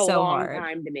 minutes comp is a so long hard.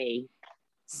 time to me.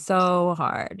 So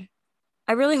hard.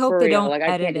 I really hope For they real, don't like, I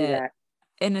edit can't do it that.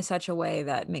 in such a way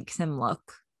that makes him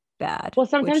look bad. Well,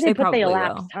 sometimes which they put the probably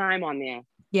elapsed will. time on there.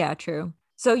 Yeah, true.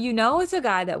 So it's a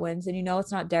guy that wins, and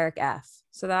it's not Derek F.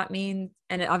 So that means,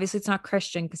 and obviously it's not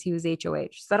Christian because he was HOH.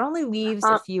 So that only leaves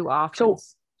a few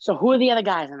options. So who are the other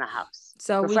guys in the house?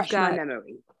 So refresh my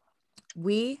memory.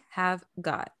 We have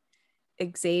got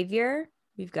Xavier,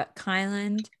 we've got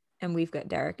Kyland, and we've got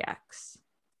Derek X.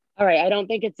 All right, I don't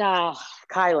think it's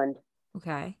Kyland.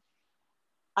 Okay.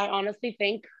 I honestly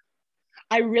think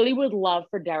I really would love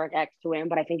for Derek X to win,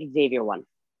 but I think Xavier won.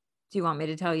 Do you want me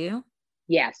to tell you?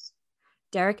 Yes.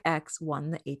 Derek X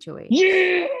won the HOH.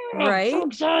 Yeah! Right?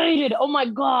 I'm so excited. Oh my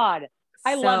God.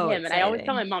 I love him. exciting. And I always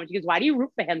tell my mom, she goes, why do you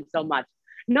root for him so much?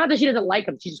 Not that she doesn't like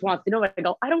him. She just wants to know. I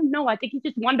go, I don't know. I think he's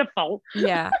just wonderful.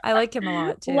 Yeah, I like him a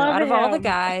lot too. Love Out of all the him.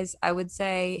 guys, I would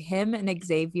say him and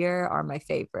Xavier are my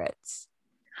favorites.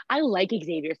 I like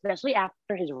Xavier, especially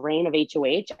after his reign of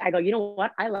HOH. I go, you know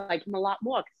what? I like him a lot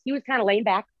more because he was kind of laid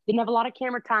back, didn't have a lot of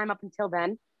camera time up until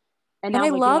then. And now I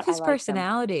I'm like, you know love what? I his like him.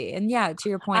 personality. And yeah, to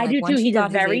your point, I like do once too. he He's a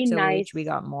got very his HOH, nice- we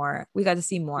got to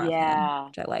see more of him,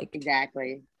 which I liked.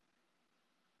 Exactly.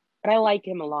 But I like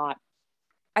him a lot.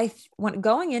 When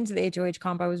going into the HOH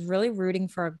comp, I was really rooting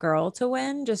for a girl to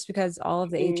win just because all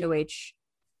of the HOH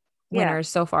winners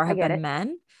so far have get been it.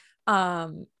 men.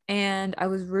 And I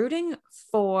was rooting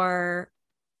for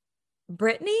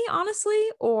Brittany, honestly,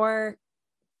 or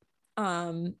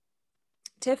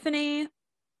Tiffany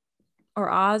or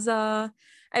Azza.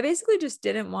 I basically just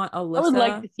didn't want Alyssa. I would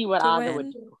like to see what Azza win.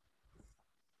 would do.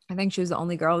 I think she was the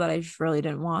only girl that I just really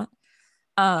didn't want.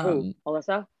 Who?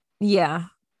 Alyssa? Yeah.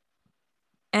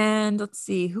 And let's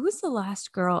see, who was the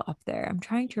last girl up there? I'm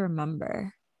trying to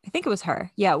remember. I think it was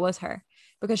her. Yeah, it was her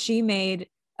because she made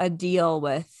a deal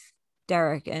with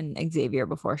Derek and Xavier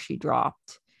before she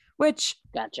dropped, which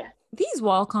Gotcha. These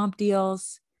wall comp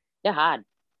deals, they're hard.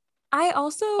 I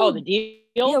also, the deal?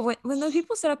 Yeah, when those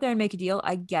people sit up there and make a deal,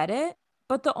 I get it.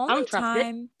 But the only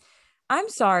time, I'm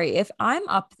sorry, if I'm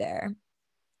up there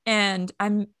and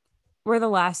we're the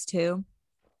last two,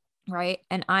 right?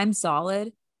 And I'm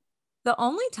solid. The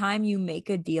only time you make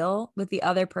a deal with the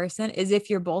other person is if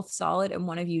you're both solid and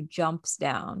one of you jumps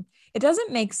down. It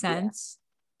doesn't make sense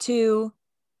to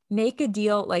make a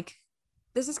deal. Like,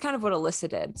 this is kind of what Alyssa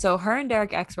did. So her and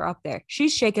Derek X were up there.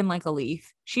 She's shaking like a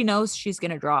leaf. She knows she's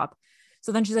going to drop.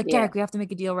 So then she's like, Derek, we have to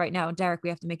make a deal right now. Derek, we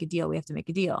have to make a deal. We have to make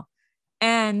a deal.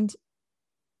 And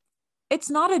it's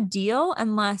not a deal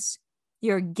unless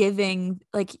you're giving,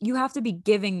 like, you have to be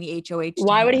giving the HOH.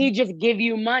 Why would he just give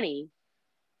you money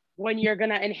when you're going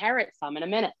to inherit some in a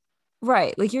minute?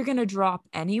 Right. Like, you're going to drop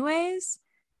anyways.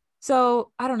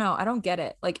 So I don't know. I don't get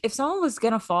it. Like, if someone was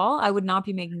going to fall, I would not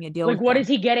be making a deal. Like, with what them. is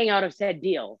he getting out of said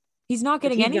deal? He's not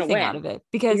getting anything out of it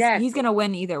because he's going to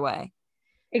win either way.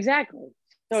 Exactly.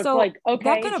 So it's So like, okay,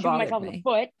 that kind of shooting bothered myself in me. the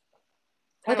foot.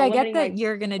 Like, kinda I get limiting that my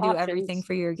you're going to do options. everything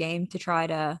for your game to try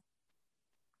to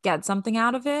get something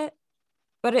out of it.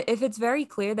 But if it's very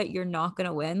clear that you're not going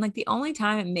to win, like, the only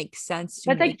time it makes sense to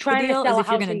That's make like trying the to deal sell is a if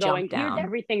you're house going and to going, jump here's down.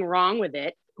 everything wrong with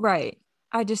it. Right.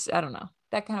 I don't know.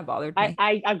 That kind of bothered me.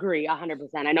 I agree 100%.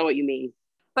 I know what you mean.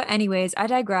 But anyways, I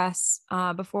digress.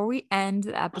 Before we end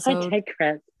the episode,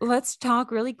 let's talk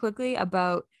really quickly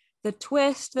about the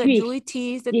twist that Julie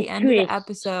teased at the end of the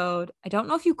episode. I don't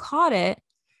know if you caught it,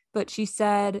 but she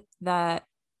said that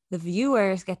the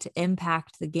viewers get to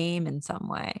impact the game in some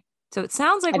way. So it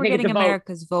sounds like we're getting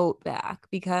America's vote back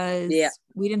because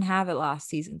we didn't have it last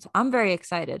season. So I'm very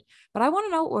excited, but I want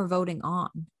to know what we're voting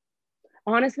on.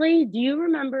 Honestly, do you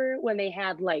remember when they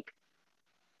had like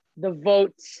the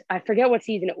votes? I forget what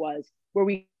season it was, where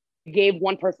we gave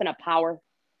one person a power.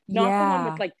 Not the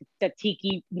one with like the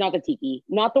tiki, not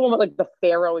the one with like the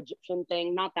pharaoh Egyptian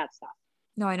thing, not that stuff.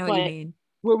 No, I know what you mean.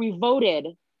 Where we voted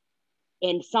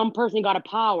and some person got a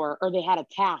power or they had a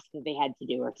task that they had to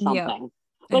do or something.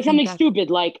 Like something stupid,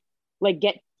 like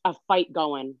get a fight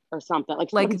going or something.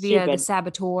 Like the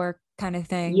saboteur kind of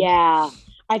thing. Yeah.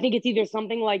 I think it's either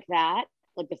something like that,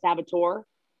 like the saboteur,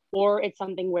 or it's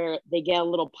something where they get a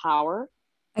little power.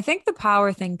 I think the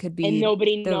power thing could be. And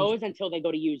nobody knows until they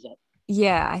go to use it.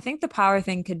 Yeah, I think the power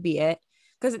thing could be it.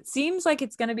 Because it seems like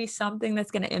it's going to be something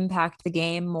that's going to impact the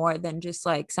game more than just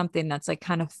like something that's like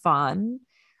kind of fun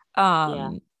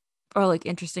or like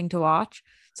interesting to watch.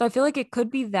 So I feel like it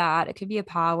could be that. It could be a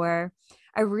power.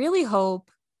 I really hope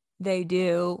they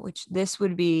do, which this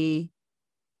would be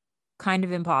kind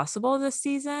of impossible this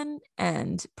season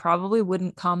and probably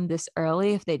wouldn't come this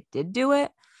early if they did do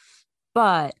it.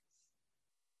 But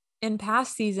in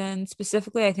past seasons,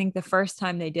 specifically, I think the first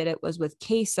time they did it was with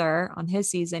Kaser on his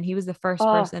season. He was the first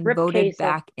person voted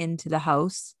back into the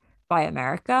house by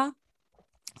America.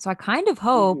 So I kind of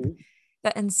hope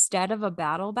that instead of a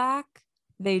battle back,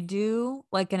 they do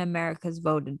like an America's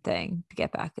voted thing to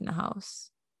get back in the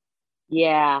house.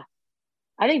 Yeah.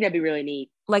 I think that'd be really neat.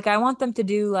 Like, I want them to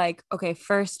do like, okay,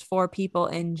 first 4 people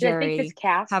in jury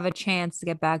have a chance to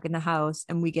get back in the house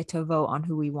and we get to vote on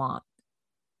who we want.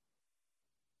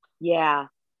 Yeah,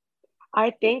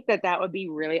 I think that would be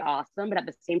really awesome. But at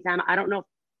the same time, I don't know.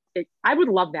 I would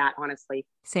love that, honestly.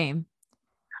 Same.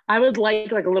 I would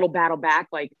like a little battle back,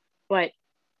 but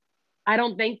I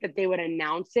don't think that they would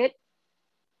announce it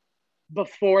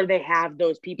before they have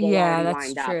those people already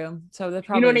lined up. True. So they're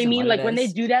probably, you know what I mean? Like when they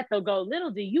do that, they'll go,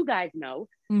 little do you guys know,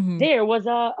 there was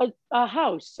a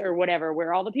house or whatever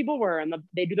where all the people were and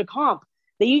they do the comp.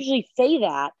 They usually say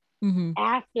that.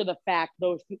 After the fact,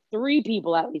 those 3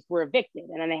 people at least were evicted,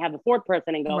 and then they have the 4th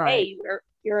person and go, "Hey,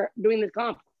 you're doing this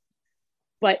comp."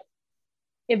 But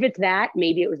if it's that,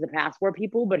 maybe it was the past 4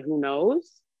 people, but who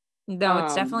knows? No,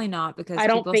 it's definitely not, because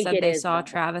people said they saw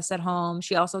Travis at home.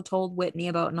 She also told Whitney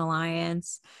about an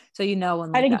alliance, so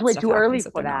when I think it's way too early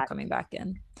for that. Coming back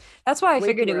in. That's why I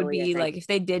figured it would be like if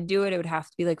they did do it, it would have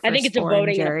to be like first I think it's a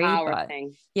voting jury, and a power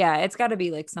thing. Yeah, it's got to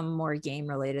be like some more game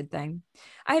related thing.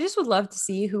 I just would love to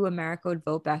see who America would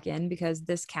vote back in, because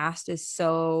this cast is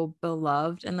so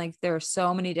beloved and like there are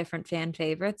so many different fan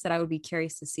favorites that I would be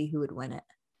curious to see who would win it.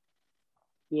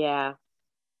 Yeah.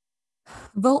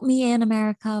 Vote me in,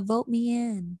 America. Vote me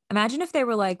in. Imagine if they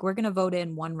were like, we're going to vote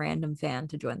in one random fan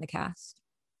to join the cast.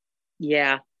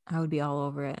 Yeah. I would be all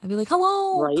over it. I'd be like,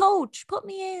 hello, coach, put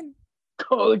me in.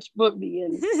 Coach, put me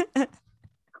in.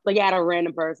 Like at a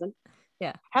random person.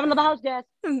 Yeah. Have another house guest.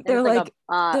 They're like,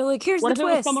 here's the twist. What if it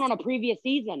was someone on a previous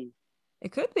season?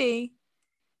 It could be.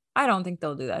 I don't think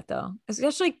they'll do that though,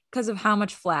 especially because of how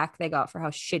much flack they got for how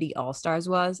shitty All Stars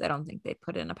was. I don't think they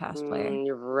put in a past player.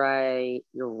 You're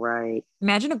right.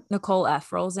 Imagine if Nicole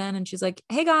F rolls in and she's like,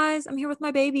 "Hey guys, I'm here with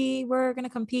my baby. We're gonna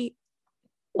compete."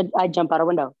 I jump out a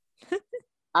window.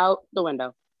 Out the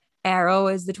window. Arrow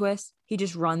is the twist. He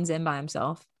just runs in by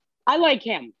himself. I like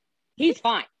him. He's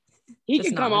fine. He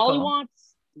can come all he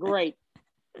wants. Great.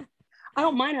 I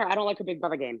don't mind her. I don't like her Big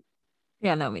Brother game.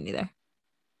 Yeah, no, me neither.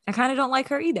 I kind of don't like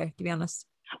her either, to be honest.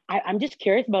 I'm just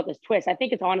curious about this twist. I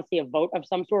think it's honestly a vote of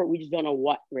some sort. We just don't know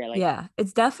what, really. Yeah,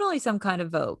 it's definitely some kind of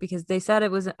vote, because they said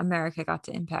it was America got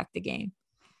to impact the game.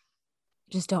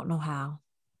 Just don't know how.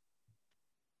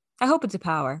 I hope it's a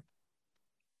power.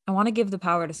 I want to give the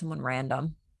power to someone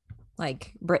random,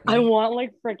 like Brittany. I want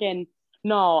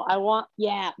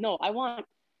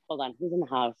hold on, who's in the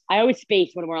house? I always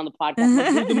space when we're on the podcast. Like,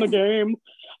 who's in the game?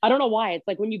 I don't know why. It's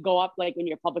like when you go up, like when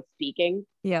you're public speaking.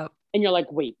 Yeah. And you're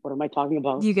like, wait, what am I talking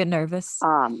about? You get nervous.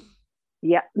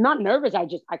 Yeah, not nervous. I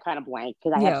kind of blank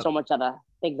because I have so much other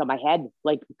things on my head,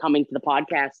 like coming to the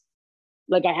podcast.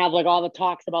 Like I have like all the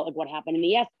talks about like what happened in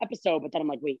the episode, but then I'm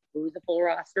like, wait, who's the full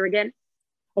roster again?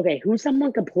 Okay, who's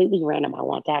someone completely random I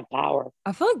want to have power?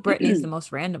 I feel like Brittany's the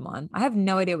most random one. I have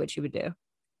no idea what she would do.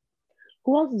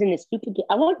 Who else is in this stupid game?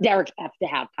 I want Derek F to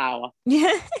have power.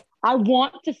 Yeah. I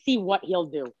want to see what he'll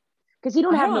do. Because he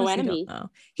don't have no enemies.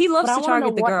 He loves to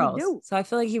target the girls. So I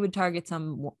feel like he would target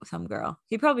some girl.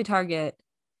 He'd probably target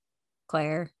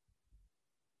Claire.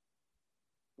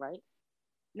 Right?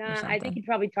 Nah, I think he'd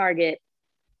probably target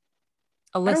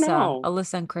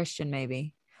Alyssa and Christian,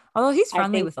 maybe. Although he's I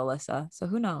friendly think- with Alyssa, so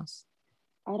who knows?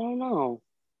 I don't know.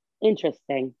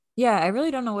 Interesting. Yeah, I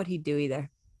really don't know what he'd do either.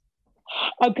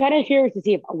 I'm kind of curious to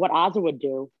see what Ozzy would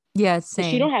do. Yeah, it's 'Cause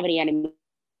same. she don't have any enemies.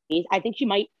 I think she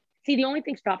might. See, the only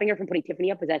thing stopping her from putting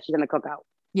Tiffany up is that she's in the cookout.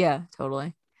 Yeah,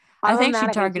 totally. Other I think than she'd that, I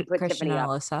think target she'd put Christian Tiffany and up.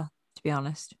 Alyssa, to be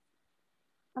honest.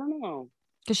 I don't know.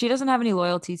 Because she doesn't have any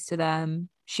loyalties to them.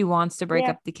 She wants to break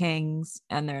Yeah. up the Kings,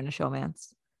 and they're in a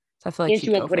showmance. So I feel like And she'd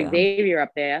she go won't for put them. Xavier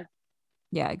up there.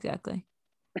 Yeah, exactly.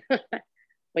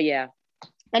 But yeah,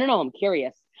 I don't know. I'm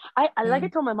curious. I like Yeah. I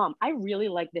told my mom, I really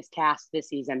like this cast this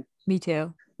season. Me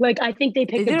too. Like, I think they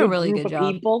picked did a a good really group good of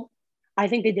job. people. I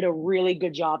think they did a really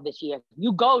good job this year.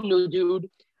 You go, new dude.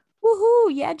 Woohoo!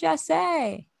 Yeah,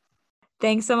 Jesse.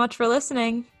 Thanks so much for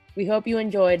listening. We hope you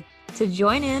enjoyed. To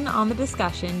join in on the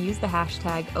discussion, use the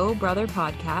hashtag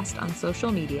 #OhBrotherPodcast on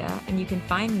social media, and you can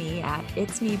find me at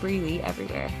It's Me Breely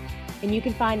everywhere. And you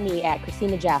can find me at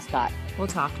Christina Jascott. We'll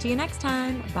talk to you next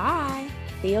time. Bye.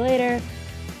 See you later.